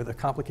bite you are the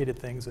complicated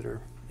things that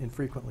are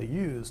infrequently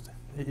used.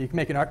 You can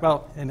make an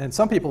and then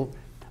some people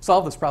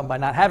solve this problem by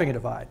not having a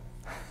divide,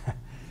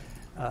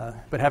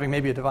 but having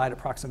maybe a divide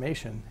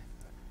approximation.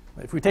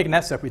 If we'd taken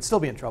that step, we'd still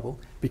be in trouble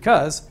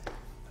because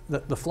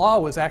the flaw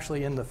was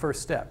actually in the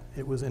first step.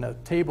 It was in a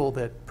table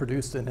that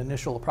produced an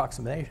initial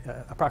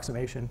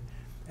approximation,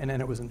 and then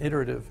it was an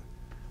iterative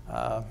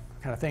kind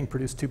of thing,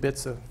 produced 2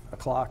 bits of a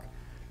clock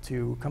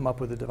to come up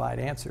with a divide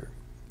answer.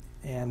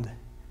 And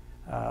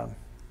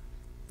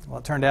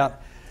it turned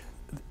out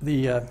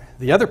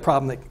the other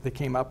problem that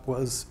came up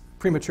was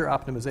premature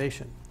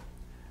optimization.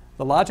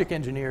 The logic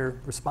engineer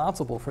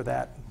responsible for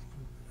that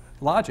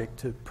logic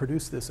to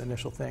produce this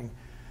initial thing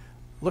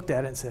looked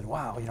at it and said,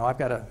 "Wow, I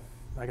got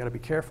to be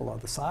careful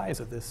of the size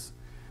of this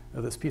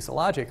piece of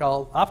logic.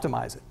 I'll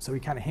optimize it." So he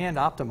kind of hand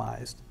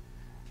optimized,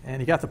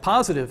 and he got the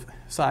positive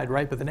side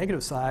right, but the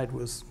negative side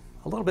was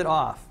a little bit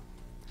off.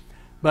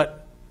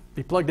 But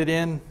he plugged it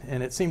in,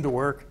 and it seemed to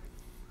work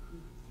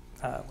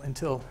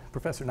until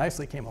Professor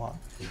Nicely came along.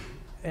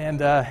 And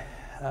the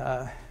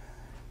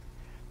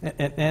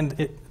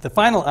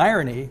final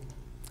irony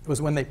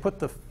was when they put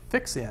the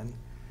fix in,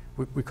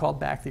 we called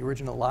back the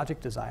original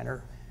logic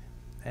designer,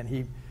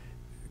 and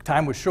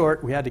time was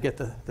short. We had to get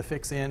the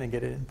fix in and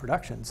get it in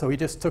production. So he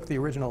just took the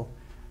original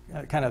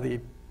kind of the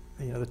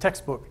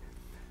textbook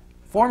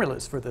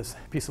formulas for this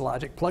piece of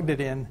logic, plugged it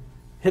in,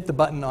 hit the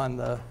button on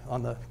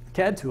the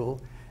CAD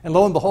tool, and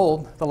lo and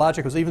behold, the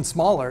logic was even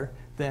smaller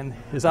than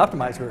his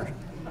optimized version.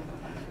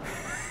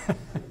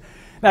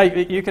 Now,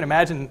 you can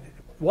imagine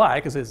why,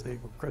 because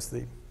of course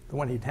the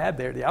one he'd had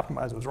there, the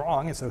optimizer was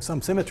wrong, and so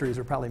some symmetries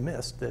were probably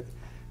missed.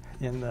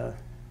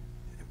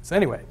 So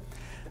anyway,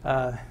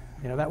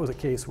 that was a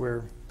case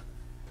where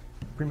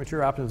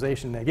premature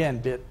optimization,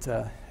 again,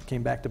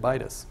 came back to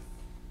bite us.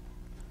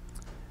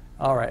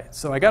 All right,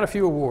 so I got a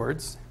few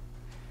awards,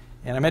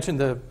 and I mentioned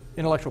the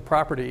Intellectual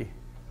Property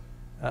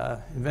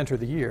Inventor of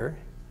the Year.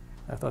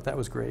 I thought that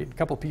was great. A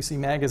couple PC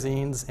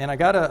magazines, and I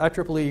got a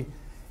IEEE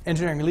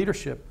Engineering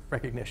Leadership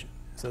recognition.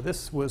 So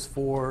this was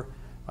for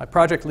my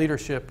project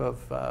leadership of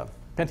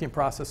Pentium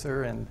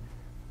processor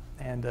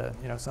and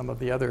some of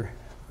the other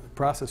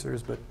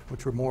processors,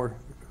 which were more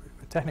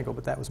technical,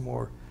 but that was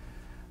more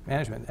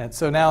management. And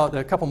so now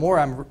a couple more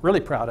I'm really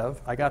proud of.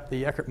 I got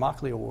the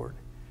Eckert-Mockley Award,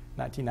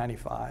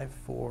 1995,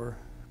 for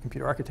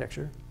computer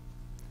architecture.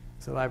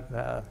 So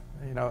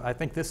I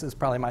think this is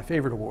probably my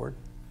favorite award,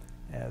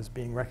 as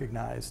being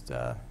recognized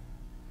for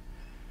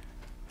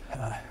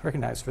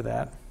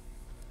that.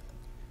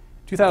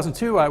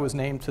 2002, I was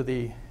named to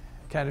the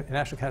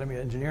National Academy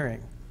of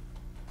Engineering.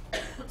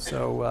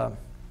 So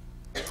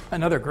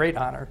another great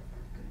honor,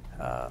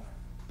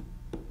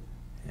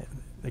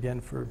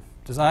 again, for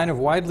design of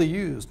widely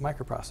used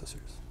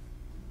microprocessors.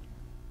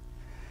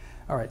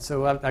 All right,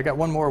 so I got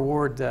one more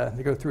award to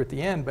go through at the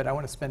end, but I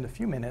want to spend a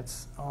few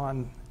minutes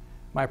on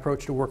my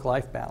approach to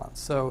work-life balance.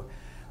 So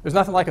there's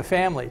nothing like a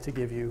family to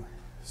give you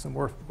some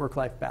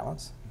work-life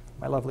balance.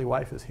 My lovely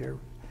wife is here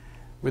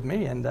with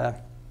me, and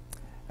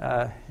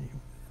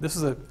this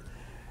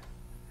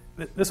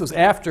was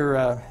after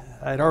I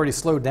had already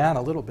slowed down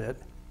a little bit,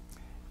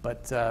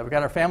 but we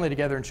got our family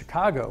together in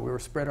Chicago. We were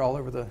spread all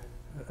over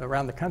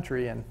around the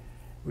country, and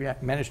we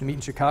managed to meet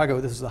in Chicago.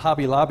 This is the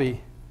Hobby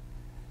Lobby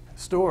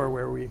store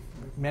where we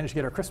managed to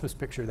get our Christmas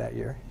picture that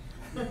year,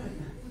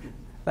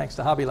 thanks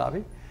to Hobby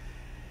Lobby.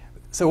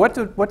 So what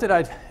did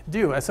I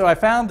do? So I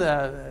found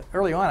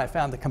early on, I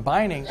found that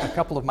combining a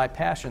couple of my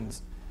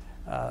passions,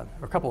 or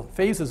a couple of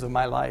phases of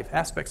my life,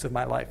 aspects of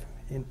my life,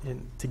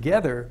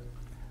 together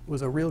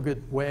was a real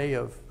good way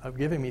of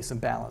giving me some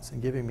balance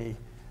and giving me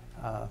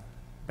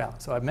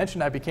balance. So I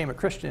mentioned I became a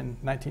Christian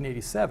in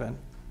 1987,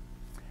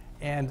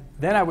 and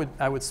then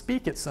I would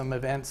speak at some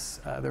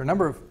events. There are a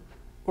number of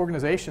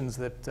organizations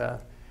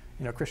that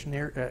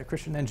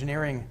Christian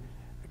engineering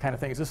kind of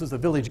things. This is the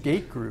Village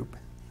Gate Group,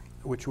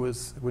 which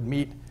would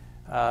meet.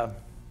 I'm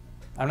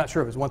not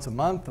sure if it was once a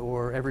month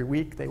or every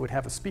week. They would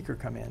have a speaker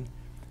come in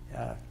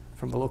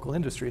from the local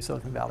industry,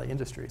 Silicon Valley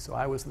industry. So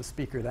I was the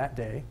speaker that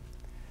day,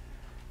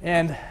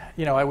 and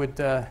I would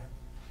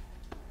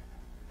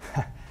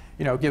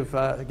give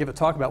a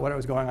talk about what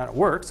was going on at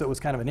work. So it was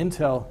kind of an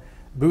Intel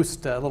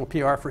boost, a little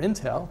PR for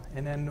Intel,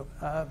 and then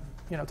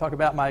talk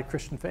about my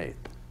Christian faith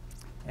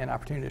and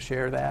opportunity to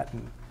share that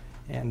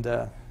and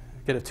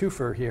get a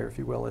twofer here, if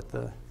you will,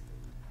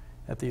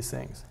 at these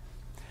things.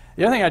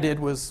 The other thing I did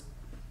was,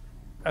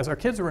 as our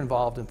kids were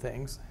involved in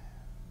things,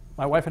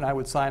 my wife and I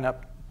would sign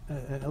up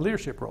a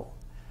leadership role.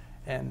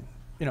 And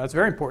it's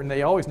very important.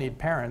 They always need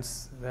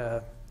parents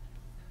to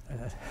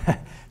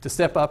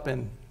step up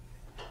and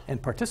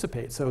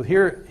participate. So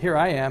here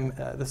I am.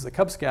 This is a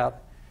Cub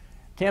Scout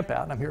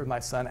campout, and I'm here with my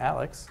son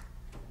Alex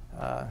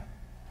on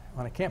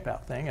a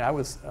campout thing. And I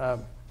was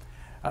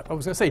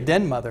going to say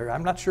den mother.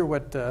 I'm not sure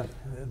what the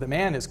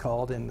man is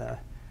called in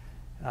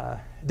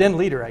den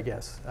leader, I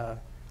guess,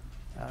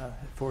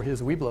 for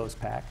his Webelos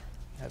pack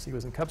as he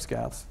was in Cub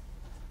Scouts.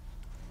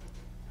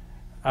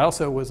 I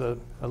also was a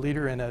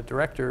leader and a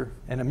director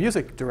and a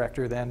music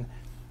director then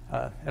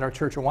at our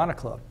church Awana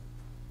Club.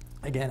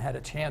 Again, had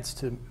a chance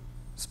to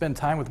spend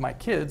time with my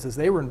kids as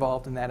they were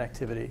involved in that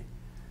activity.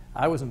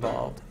 I was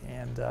involved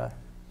and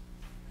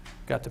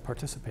got to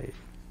participate.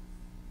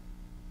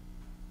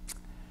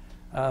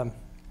 I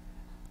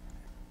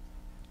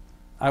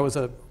was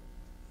a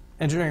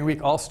Engineering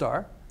Week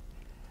All-Star.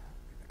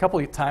 A couple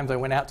of times I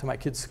went out to my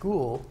kids'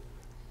 school.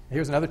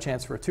 Here's another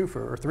chance for a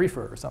twofer or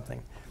threefer or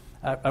something.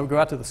 I would go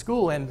out to the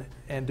school and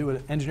do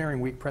an Engineering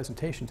Week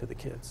presentation to the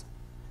kids.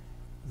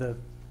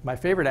 My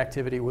favorite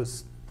activity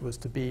was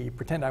to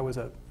pretend I was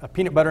a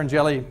peanut butter and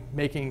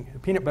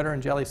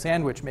jelly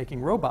sandwich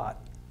making robot.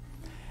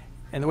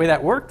 And the way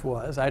that worked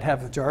was I'd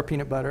have a jar of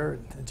peanut butter,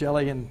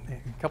 jelly, and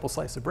a couple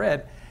slices of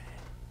bread.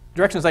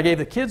 Directions I gave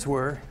the kids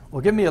were,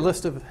 well, give me a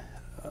list of,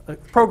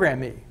 program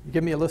me.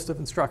 Give me a list of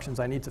instructions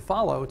I need to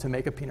follow to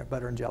make a peanut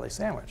butter and jelly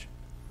sandwich.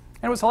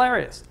 And it was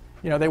hilarious.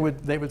 You know, they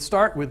would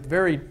start with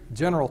very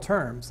general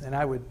terms, and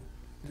I would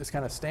just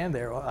kind of stand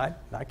there. Well,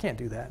 I can't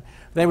do that.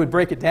 They would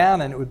break it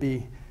down, and it would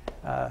be,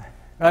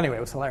 anyway, it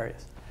was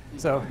hilarious.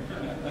 So,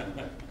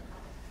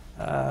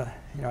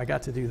 you know, I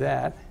got to do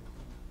that.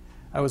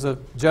 I was a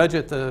judge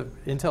at the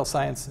Intel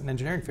Science and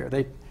Engineering Fair.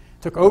 They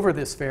took over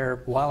this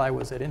fair while I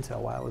was at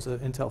Intel, while I was an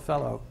Intel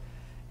Fellow,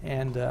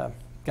 and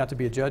got to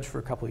be a judge for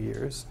a couple of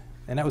years.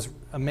 And that was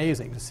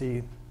amazing to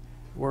see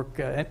work.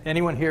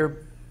 Anyone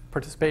here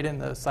participate in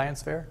the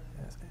science fair?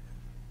 Yes.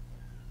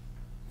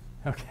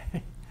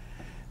 Okay.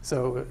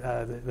 So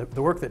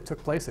the work that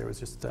took place there was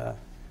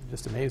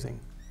just amazing.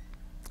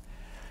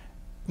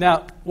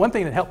 Now, one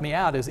thing that helped me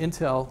out is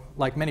Intel,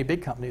 like many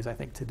big companies, I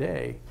think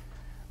today,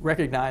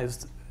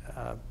 recognized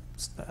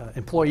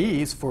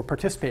employees for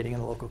participating in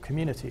the local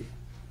community.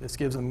 This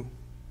gives them,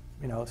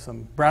 you know,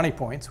 some brownie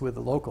points with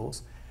the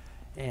locals,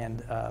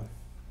 and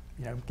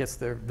you know, gets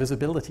their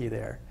visibility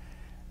there.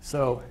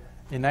 So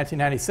in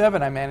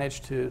 1997, I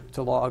managed to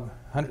log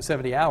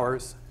 170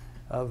 hours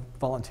of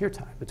volunteer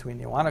time between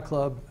the Awana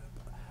Club,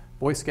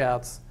 Boy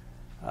Scouts,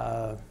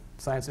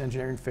 Science and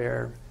Engineering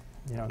Fair,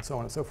 you know, and so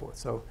on and so forth.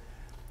 So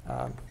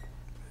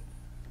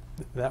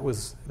that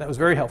was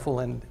very helpful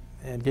and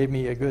gave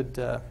me a good,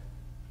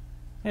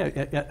 you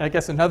know, I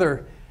guess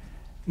another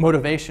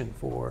motivation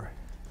for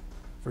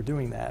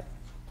doing that.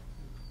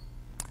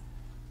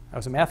 I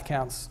was a math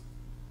counts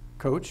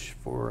coach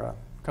for a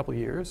couple of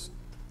years.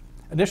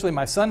 Initially,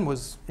 my son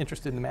was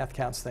interested in the math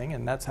counts thing,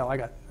 and that's how I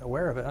got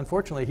aware of it.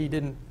 Unfortunately, he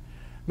didn't.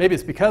 Maybe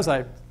it's because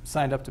I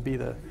signed up to be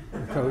the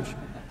coach,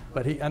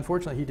 but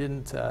unfortunately he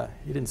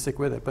didn't stick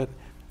with it. But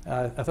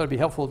I thought it'd be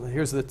helpful.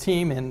 Here's the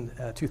team in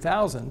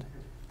 2000.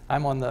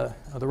 I'm on the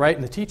right,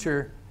 and the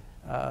teacher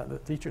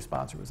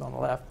sponsor was on the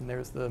left, and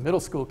there's the middle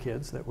school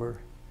kids that were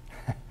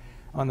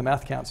on the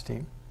math counts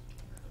team.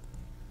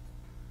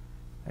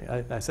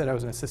 I said I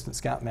was an assistant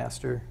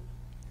scoutmaster.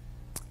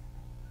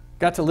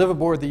 Got to live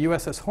aboard the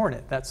USS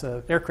Hornet. That's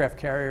an aircraft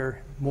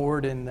carrier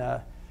moored in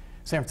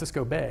San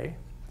Francisco Bay.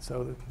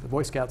 So the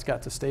Boy Scouts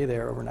got to stay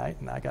there overnight,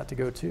 and I got to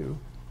go too.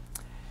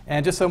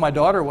 And just so my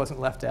daughter wasn't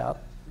left out,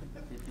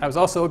 I was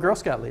also a Girl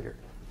Scout leader.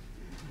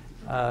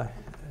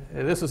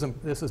 This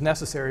was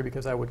necessary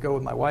because I would go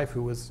with my wife,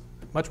 who was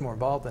much more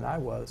involved than I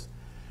was.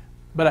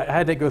 But I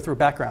had to go through a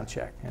background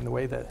check, and the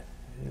way that,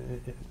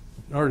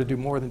 in order to do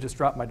more than just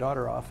drop my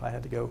daughter off, I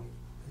had to go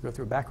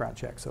through a background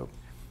check. So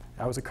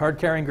I was a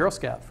card-carrying Girl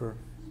Scout for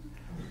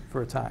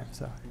a time.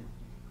 So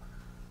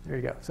there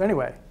you go. So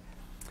anyway,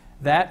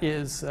 that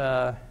is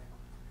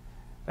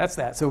that's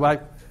that. So I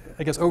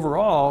guess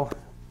overall,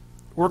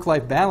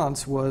 work-life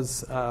balance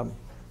was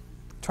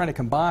trying to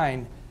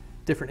combine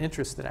different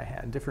interests that I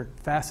had, different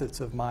facets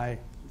of my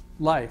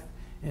life,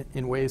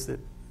 in ways that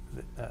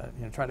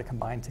you know, try to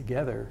combine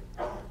together.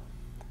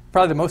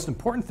 Probably the most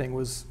important thing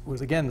was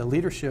again the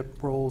leadership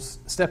roles,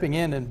 stepping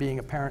in and being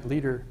a parent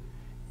leader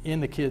in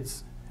the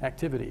kids'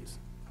 activities,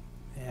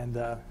 and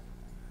I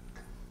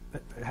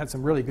had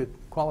some really good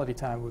quality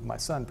time with my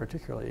son,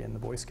 particularly in the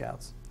Boy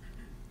Scouts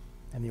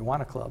and the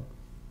Awana Club.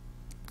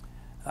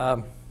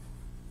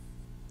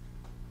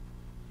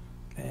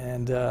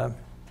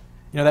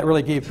 You know, that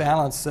really gave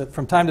balance.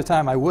 From time to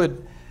time, I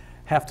would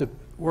have to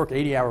work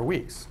 80-hour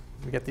weeks.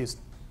 We get these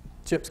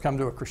chips come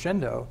to a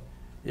crescendo.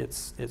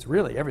 It's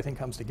really, everything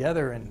comes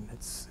together, and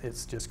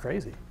it's just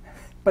crazy.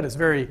 But it's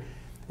very,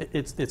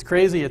 it's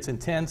crazy, it's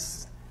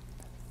intense,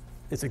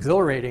 it's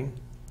exhilarating,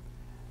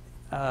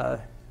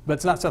 but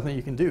it's not something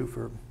you can do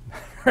for a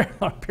very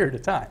long period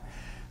of time.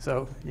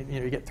 So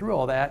you get through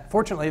all that.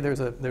 Fortunately,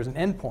 there's an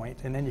end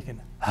point, and then you can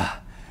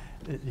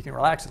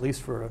relax at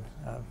least for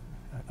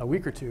a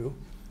week or two,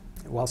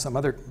 while some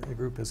other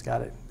group has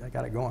got it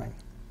going.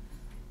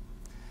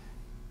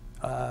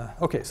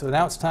 Okay, so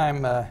now it's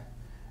time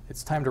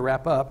to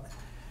wrap up.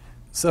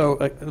 So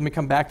let me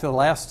come back to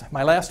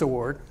my last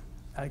award,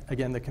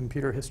 again, the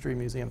Computer History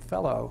Museum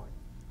Fellow.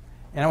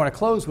 And I want to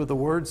close with the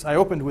words. I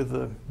opened with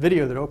the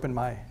video that opened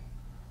my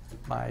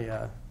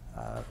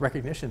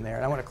recognition there.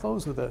 And I want to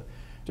close with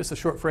just a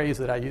short phrase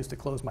that I used to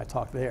close my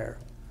talk there.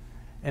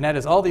 And that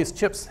is, all these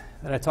chips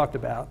that I talked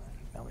about,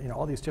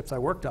 all these chips I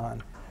worked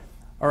on,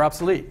 are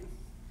obsolete.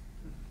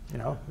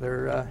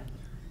 They're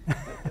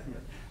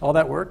all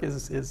that work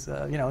is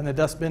in the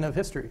dustbin of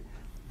history.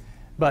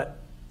 But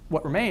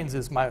what remains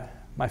is my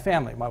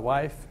family, my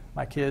wife,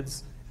 my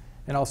kids,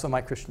 and also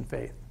my Christian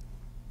faith.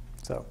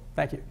 So,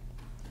 thank you.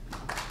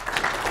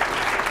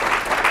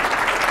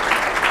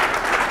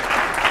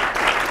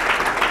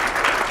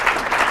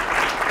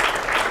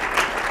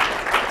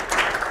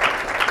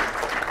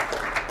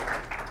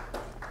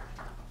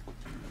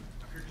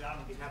 John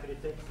would be happy to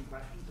take some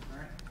questions. All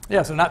right.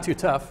 Yeah, so not too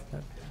tough.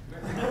 John,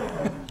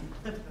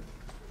 you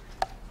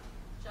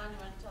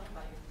want to talk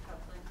about your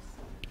cufflinks?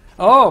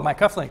 Oh, my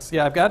cufflinks.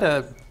 Yeah, I've got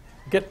to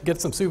get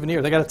some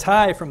souvenirs. I got a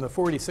tie from the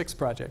 486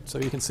 project, so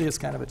you can see it's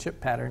kind of a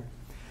chip pattern.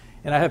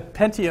 And I have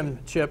Pentium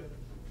chip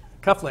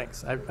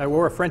cufflinks. I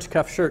wore a French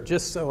cuff shirt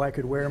just so I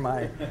could wear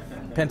my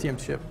Pentium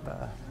chip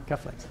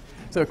cufflinks.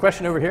 So a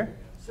question over here?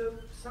 So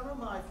some of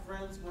my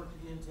friends worked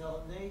at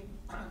Intel, and they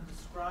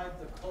described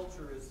the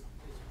culture as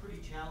pretty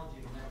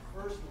challenging. And that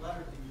first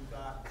letter that you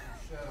got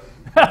showed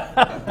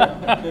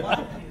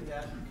reminded me of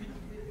that.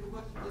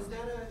 Was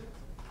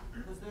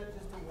that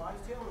just a wise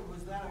tale, or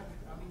was that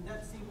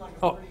that seemed like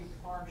a pretty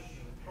harsh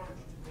approach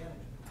to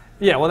management?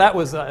 Yeah, well, that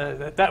was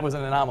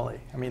an anomaly.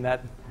 I mean,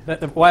 that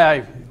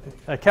why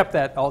I kept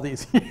that all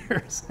these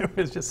years. It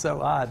was just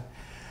so odd.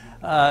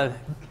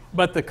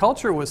 But the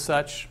culture was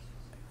such,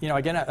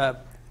 again,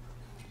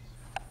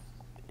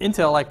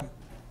 Intel, like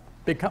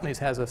big companies,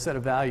 has a set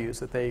of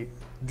values that they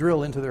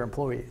drill into their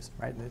employees,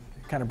 right? They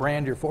kind of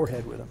brand your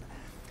forehead with them.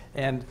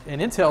 And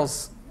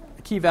Intel's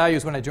key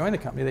values when I joined the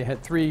company, they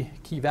had 3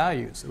 key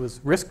values. It was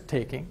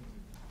risk-taking,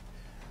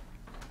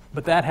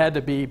 but that had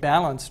to be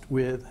balanced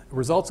with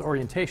results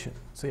orientation.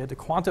 So you had to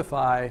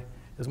quantify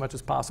as much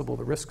as possible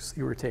the risks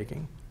you were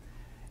taking.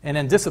 And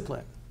then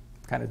discipline,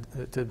 kind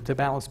of to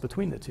balance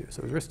between the two.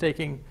 So it was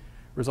risk-taking,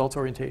 results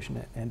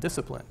orientation, and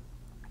discipline.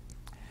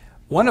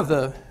 One of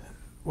the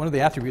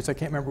attributes, I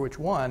can't remember which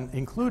one,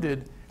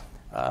 included,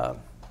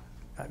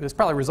 it was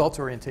probably results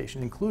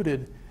orientation,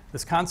 included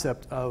this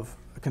concept of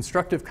a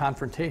constructive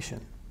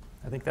confrontation.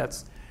 I think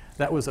that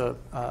was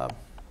I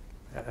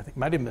think it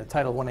might have been the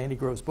title of one of Andy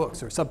Grove's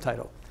books, or a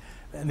subtitle.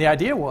 And the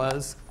idea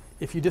was,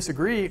 if you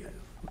disagree,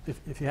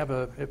 if you have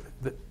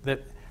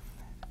that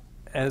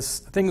as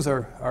things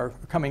are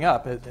coming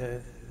up,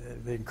 they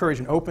encourage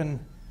an open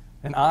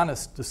and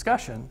honest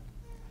discussion,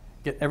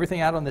 get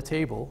everything out on the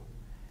table,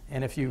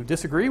 and if you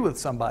disagree with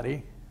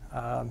somebody,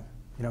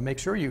 make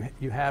sure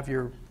you have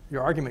your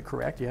argument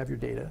correct, you have your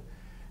data,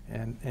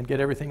 and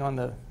get everything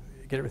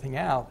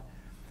out.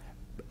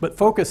 But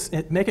focus,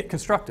 make it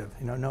constructive.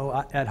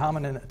 No ad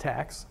hominem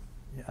attacks,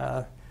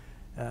 no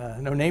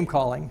name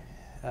calling,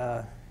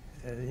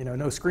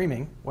 no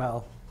screaming.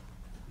 Well,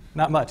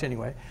 not much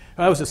anyway.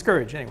 I was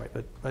discouraged anyway.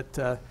 But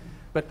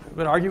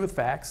argue with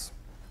facts,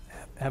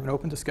 have an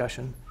open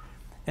discussion,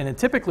 and then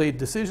typically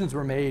decisions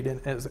were made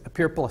as a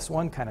peer plus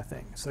one kind of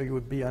thing. So you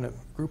would be on a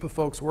group of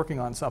folks working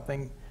on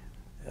something.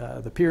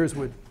 The peers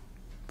would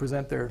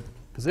present their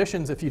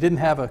positions. If you didn't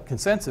have a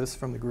consensus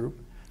from the group,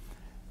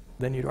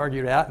 then you'd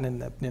argue it out,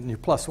 and then your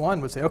plus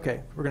one would say,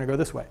 okay, we're going to go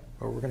this way,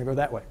 or we're going to go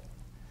that way.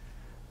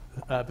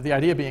 But the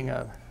idea being,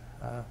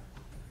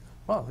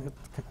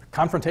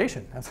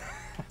 confrontation. That's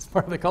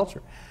part of the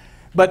culture.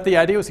 But the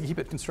idea was to keep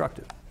it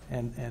constructive.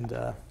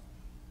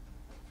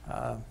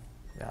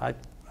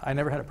 I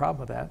never had a problem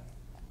with that.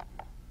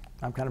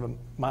 I'm kind of a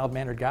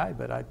mild-mannered guy,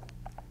 but I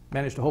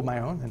managed to hold my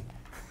own and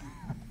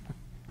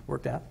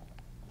worked out.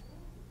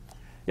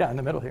 Yeah, in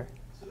the middle here.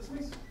 So this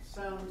may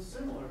sound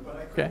similar, but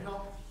I couldn't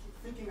help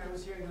thinking I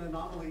was hearing an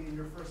anomaly in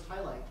your first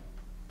highlight,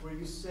 where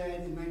you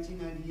said in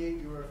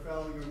 1998 you were a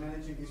fellow, you were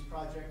managing these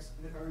projects,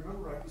 and if I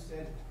remember right, you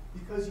said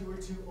because you were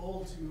too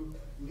old to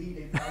lead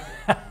a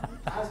project.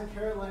 As a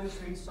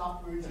Carolina-trained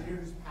software engineer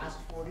who's past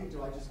 40,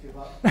 do I just give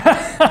up?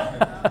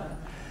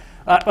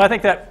 I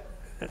think that,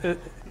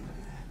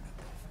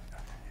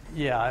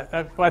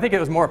 I think it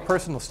was more a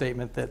personal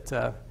statement that,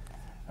 the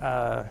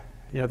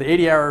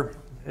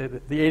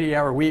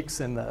 80-hour weeks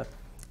and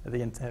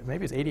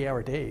maybe it's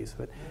 80-hour days,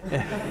 but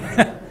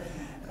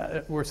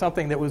were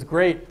something that was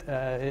great.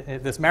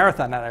 This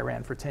marathon that I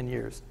ran for 10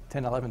 years,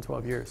 10, 11,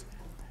 12 years,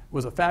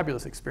 was a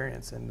fabulous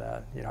experience, and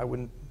I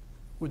wouldn't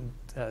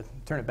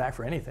turn it back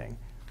for anything.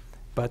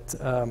 But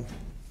I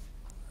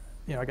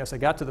guess I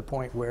got to the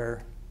point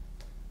where,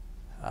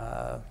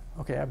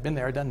 okay, I've been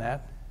there, I've done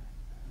that.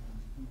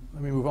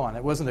 Let me move on.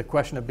 It wasn't a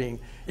question of being.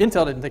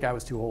 Intel didn't think I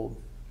was too old.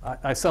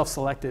 I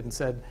self-selected and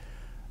said,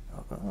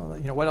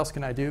 what else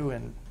can I do?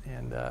 And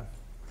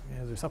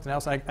is there something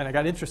else? And I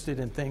got interested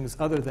in things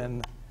other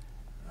than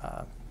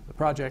the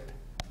project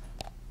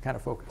kind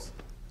of focus.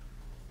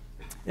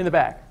 In the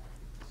back.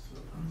 So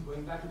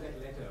going back to that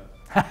letter,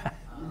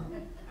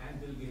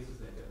 and Bill Gates'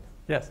 letter.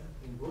 Yes.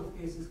 In both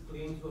cases,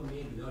 claims were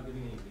made without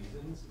giving any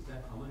reasons. Is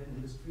that common in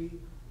industry?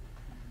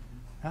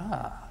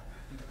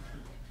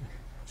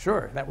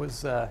 Sure. That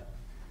was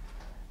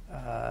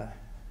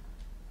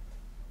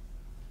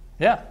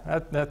Yeah,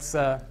 that's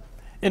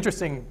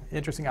interesting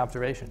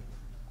observation.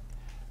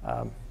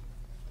 Was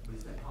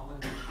that common?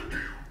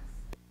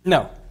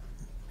 No.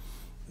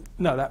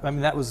 No,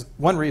 that was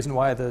one reason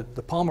why the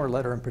Palmer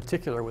letter in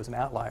particular was an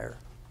outlier.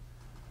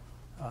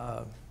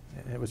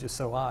 It was just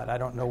so odd. I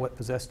don't know what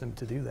possessed him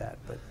to do that.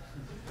 But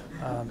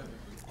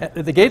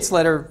the Gates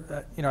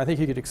letter, I think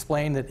he could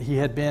explain that he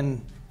had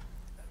been,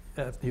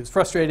 he was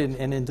frustrated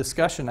and in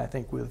discussion, I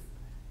think, with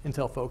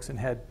Intel folks and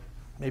had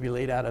maybe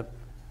laid out a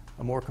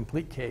more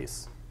complete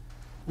case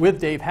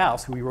with Dave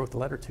House, who he wrote the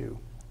letter to,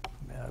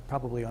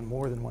 probably on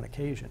more than one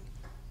occasion.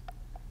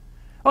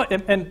 Oh,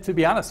 and to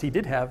be honest, he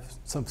did have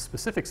some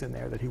specifics in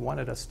there that he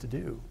wanted us to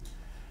do.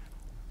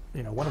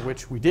 One of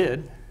which we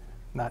did,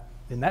 not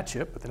in that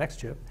chip, but the next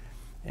chip.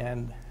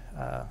 And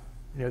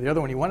the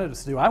other one he wanted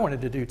us to do, I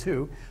wanted to do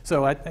too.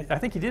 So I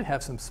think he did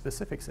have some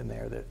specifics in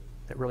there that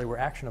really were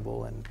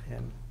actionable and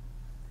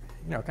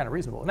kind of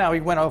reasonable. Now he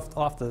went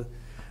off the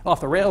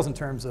rails in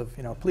terms of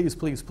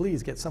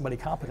please get somebody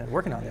competent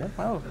working on it.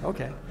 Well,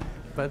 okay,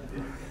 but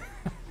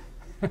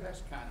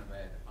That's kind of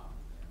ad hoc.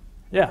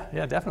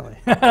 yeah, definitely.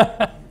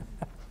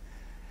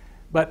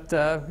 But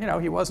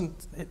he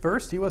wasn't at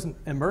first. He wasn't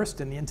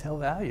immersed in the Intel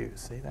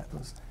values. See, that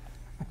was.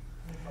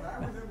 But I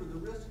remember the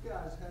risk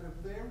guys had a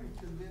very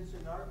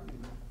convincing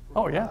argument for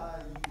Oh, yeah.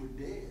 why you were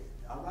dead.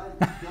 All right, it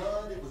was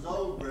done, it was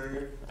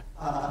over.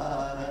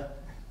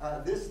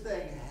 This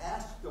thing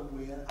has to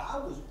win. I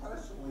was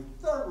personally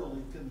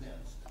thoroughly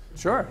convinced.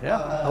 Sure,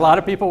 yeah. A lot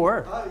of people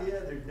were. Oh yeah,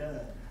 they're done.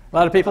 A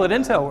lot of people at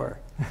Intel were.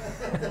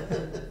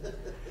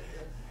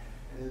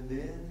 And then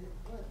it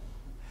went.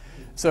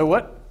 So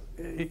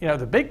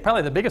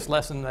probably the biggest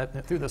lesson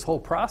that through this whole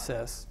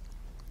process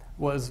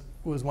was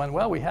when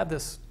we had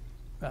this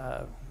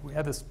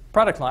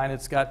product line.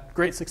 It's got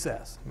great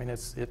success. I mean,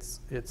 it's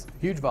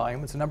huge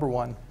volume. It's the number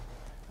one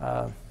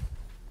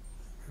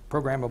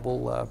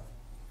programmable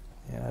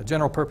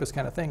general purpose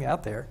kind of thing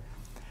out there.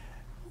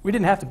 We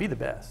didn't have to be the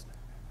best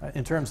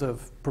in terms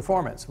of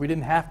performance. We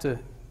didn't have to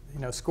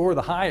score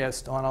the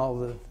highest on all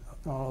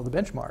the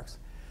benchmarks.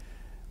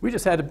 We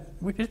just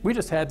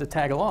had to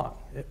tag along.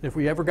 If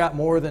we ever got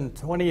more than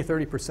 20,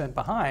 30%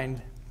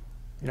 behind,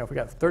 if we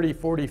got 30,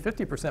 40,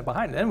 50%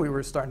 behind, then we would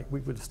have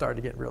started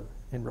to get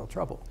in real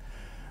trouble.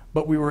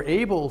 But we were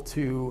able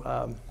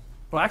to,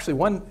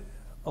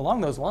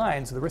 along those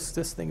lines,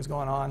 this thing's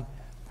going on.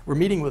 We're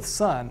meeting with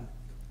Sun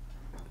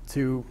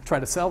to try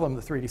to sell them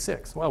the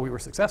 386. Well, we were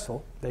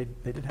successful. They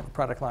did have a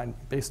product line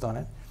based on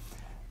it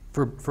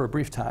for a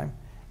brief time.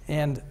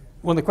 And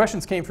when the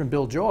questions came from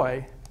Bill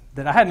Joy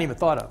that I hadn't even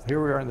thought of,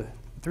 here we are in the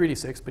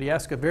 386, but he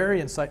asked a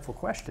very insightful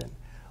question,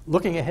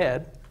 looking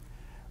ahead.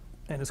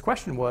 And his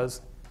question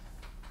was,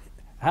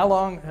 how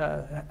long,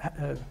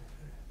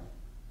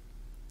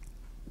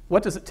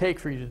 what does it take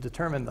for you to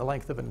determine the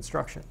length of an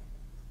instruction?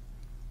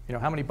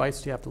 How many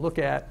bytes do you have to look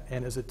at,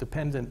 and is it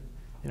dependent,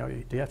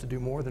 do you have to do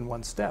more than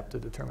one step to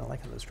determine the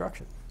length of the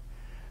instruction?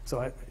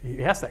 So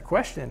he asked that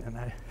question, and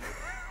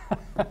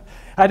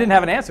I didn't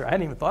have an answer. I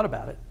hadn't even thought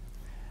about it.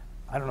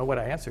 I don't know what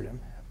I answered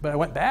him. But I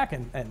went back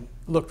and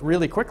looked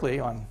really quickly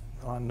on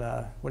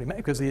what he meant,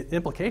 because the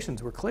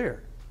implications were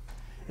clear.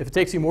 If it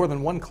takes you more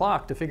than one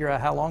clock to figure out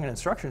how long an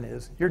instruction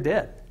is, you're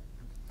dead,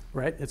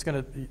 right? It's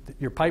going to,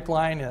 your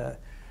pipeline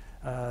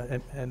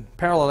and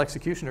parallel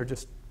execution are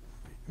just,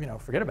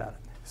 forget about it.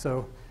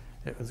 So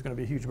it was going to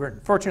be a huge burden.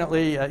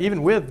 Fortunately,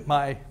 even with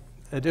my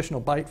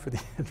additional byte for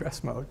the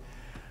address mode,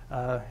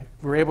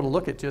 we were able to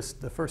look at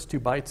just the first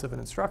 2 bytes of an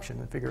instruction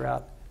and figure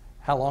out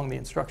how long the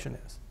instruction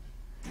is.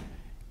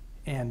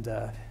 And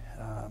now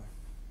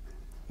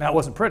it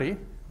wasn't pretty,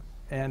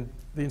 and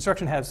the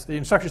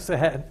instructions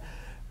had,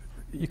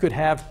 you could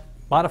have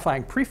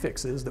modifying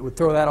prefixes that would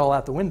throw that all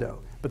out the window,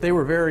 but they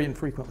were very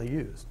infrequently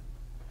used.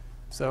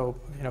 So,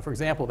 for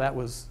example, that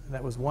was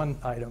one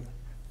item.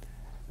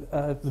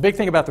 The big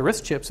thing about the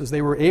RISC chips is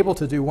they were able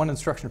to do 1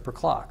 instruction per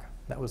clock.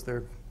 That was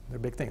their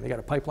big thing. They got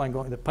a pipeline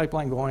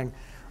going,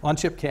 on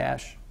chip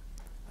cache,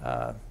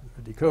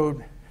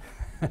 decode,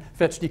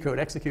 fetch, decode,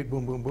 execute,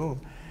 boom, boom,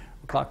 boom,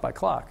 clock by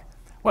clock.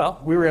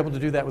 Well, we were able to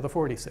do that with a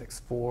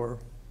 46 for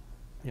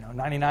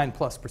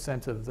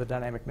 99+% of the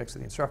dynamic mix of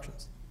the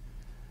instructions.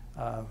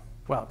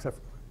 Except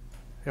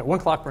for 1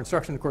 clock per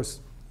instruction. Of course,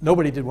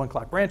 nobody did 1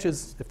 clock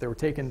branches if they were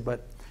taken,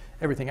 but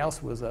everything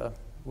else was a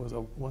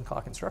 1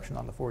 clock instruction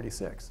on the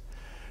 46.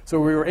 So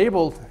we were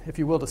able, if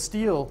you will, to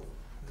steal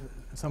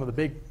some of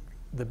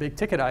the big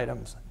ticket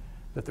items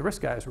that the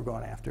RISC guys were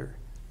going after.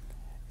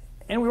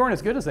 And we weren't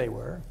as good as they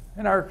were.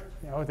 And our,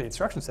 the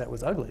instruction set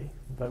was ugly,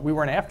 but we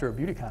weren't after a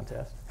beauty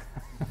contest.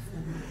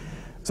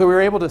 So we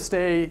were able to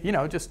stay,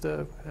 just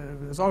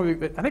as long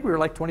as I think we were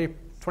like 20,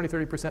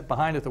 30%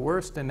 behind at the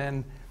worst, and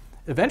then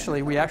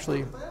eventually we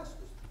actually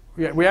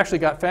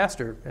got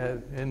faster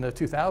in the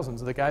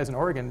 2000s. The guys in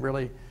Oregon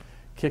really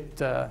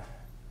kicked into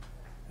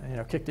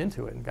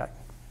it and got,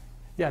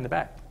 in the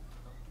back.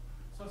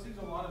 So it seems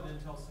a lot of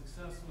Intel's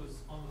success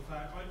was on the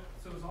fact,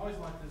 so it was always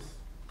like this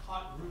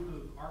hot group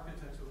of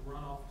architects would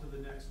run off to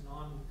the next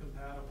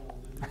non-compatible,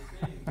 the new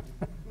thing.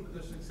 But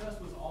success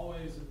was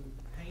always in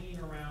hanging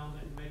around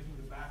and making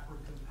the backward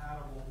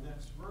compatible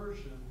next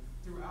version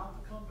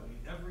throughout the company.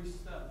 Every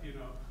step, you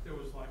know, there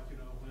was like, you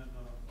know, when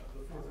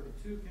the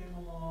 432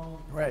 came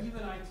along, right.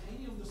 even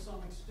Itanium to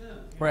some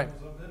extent, you right.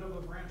 know, was a bit of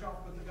a branch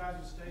off, but the guys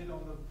who stayed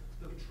on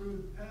the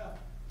true path,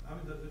 I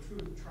mean, the true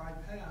tried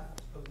path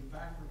of the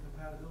backward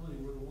compatibility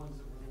were the ones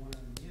that were the one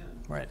in the end.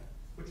 Right.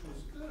 Which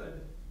was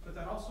good, but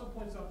that also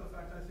points out the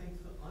fact, I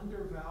think, the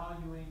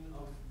undervaluing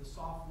of the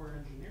software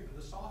engineer,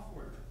 the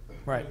software.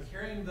 Right. You know,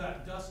 carrying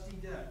that dusty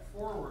deck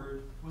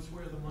forward was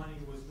where the money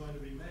was going to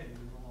be made in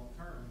the long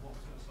term, what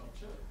was going to sell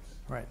chips.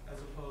 Right. As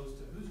opposed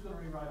to who's going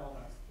to rewrite all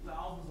that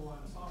thousands of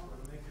lines of software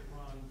to make it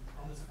run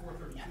on this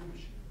 432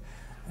 machine.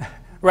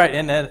 Right,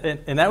 and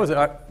that was,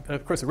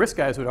 of course, the risk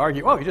guys would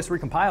argue, oh, you just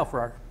recompile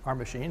for our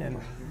machine and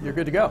you're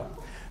good to go.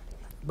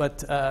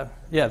 But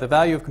yeah, the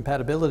value of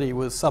compatibility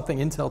was something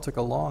Intel took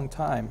a long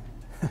time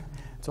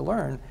to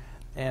learn.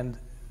 And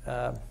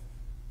you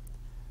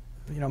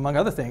know, among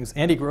other things,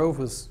 Andy Grove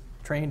was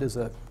trained as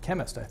a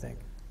chemist, I think.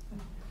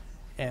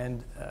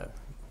 And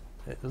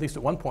at least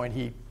at one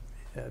point,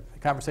 a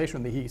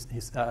conversation with me,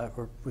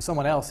 or with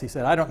someone else, he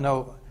said, I don't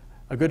know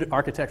a good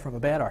architect from a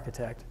bad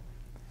architect.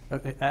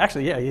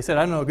 Actually, yeah, he said,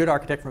 I don't know a good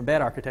architect from a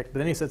bad architect, but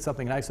then he said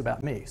something nice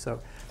about me.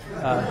 So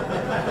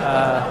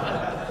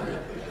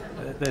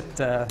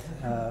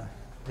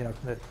you know,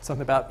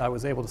 something about I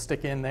was able to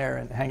stick in there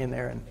and hang in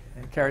there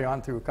and carry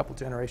on through a couple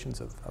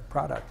generations of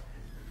product.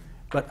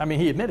 But I mean,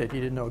 he admitted he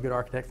didn't know a good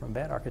architect from a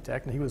bad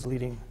architect, and he was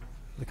leading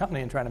the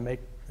company and trying to make,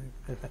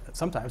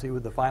 sometimes he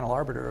was the final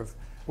arbiter of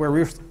where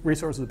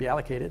resources would be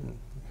allocated and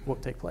what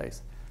would take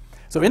place.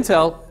 So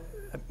Intel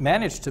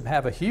managed to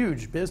have a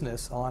huge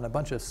business on a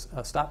bunch of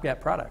stopgap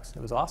products.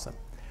 It was awesome.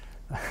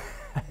 You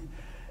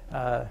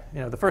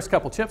know, the first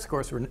couple chips, of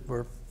course,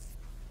 were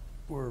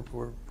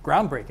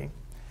groundbreaking,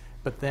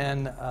 but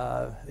then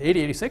the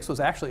 8086 was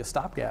actually a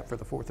stopgap for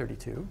the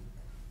 432,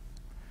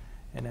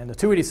 and then the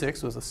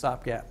 286 was a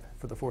stopgap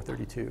for the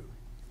 432.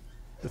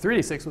 The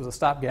 386 was a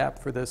stopgap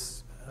for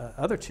this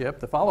other chip,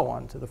 the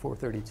follow-on to the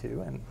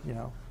 432, and you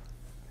know,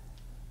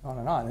 on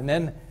and on. And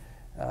then,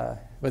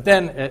 but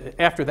then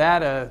after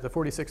that, the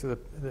 46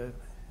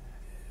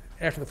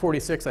 after the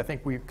 46, I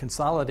think we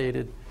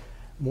consolidated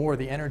more of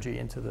the energy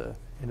into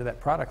that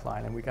product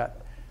line, and we got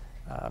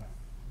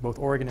both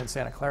Oregon and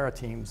Santa Clara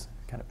teams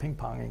kind of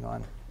ping-ponging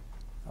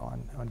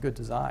on good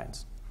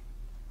designs.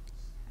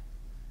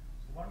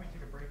 So why don't we take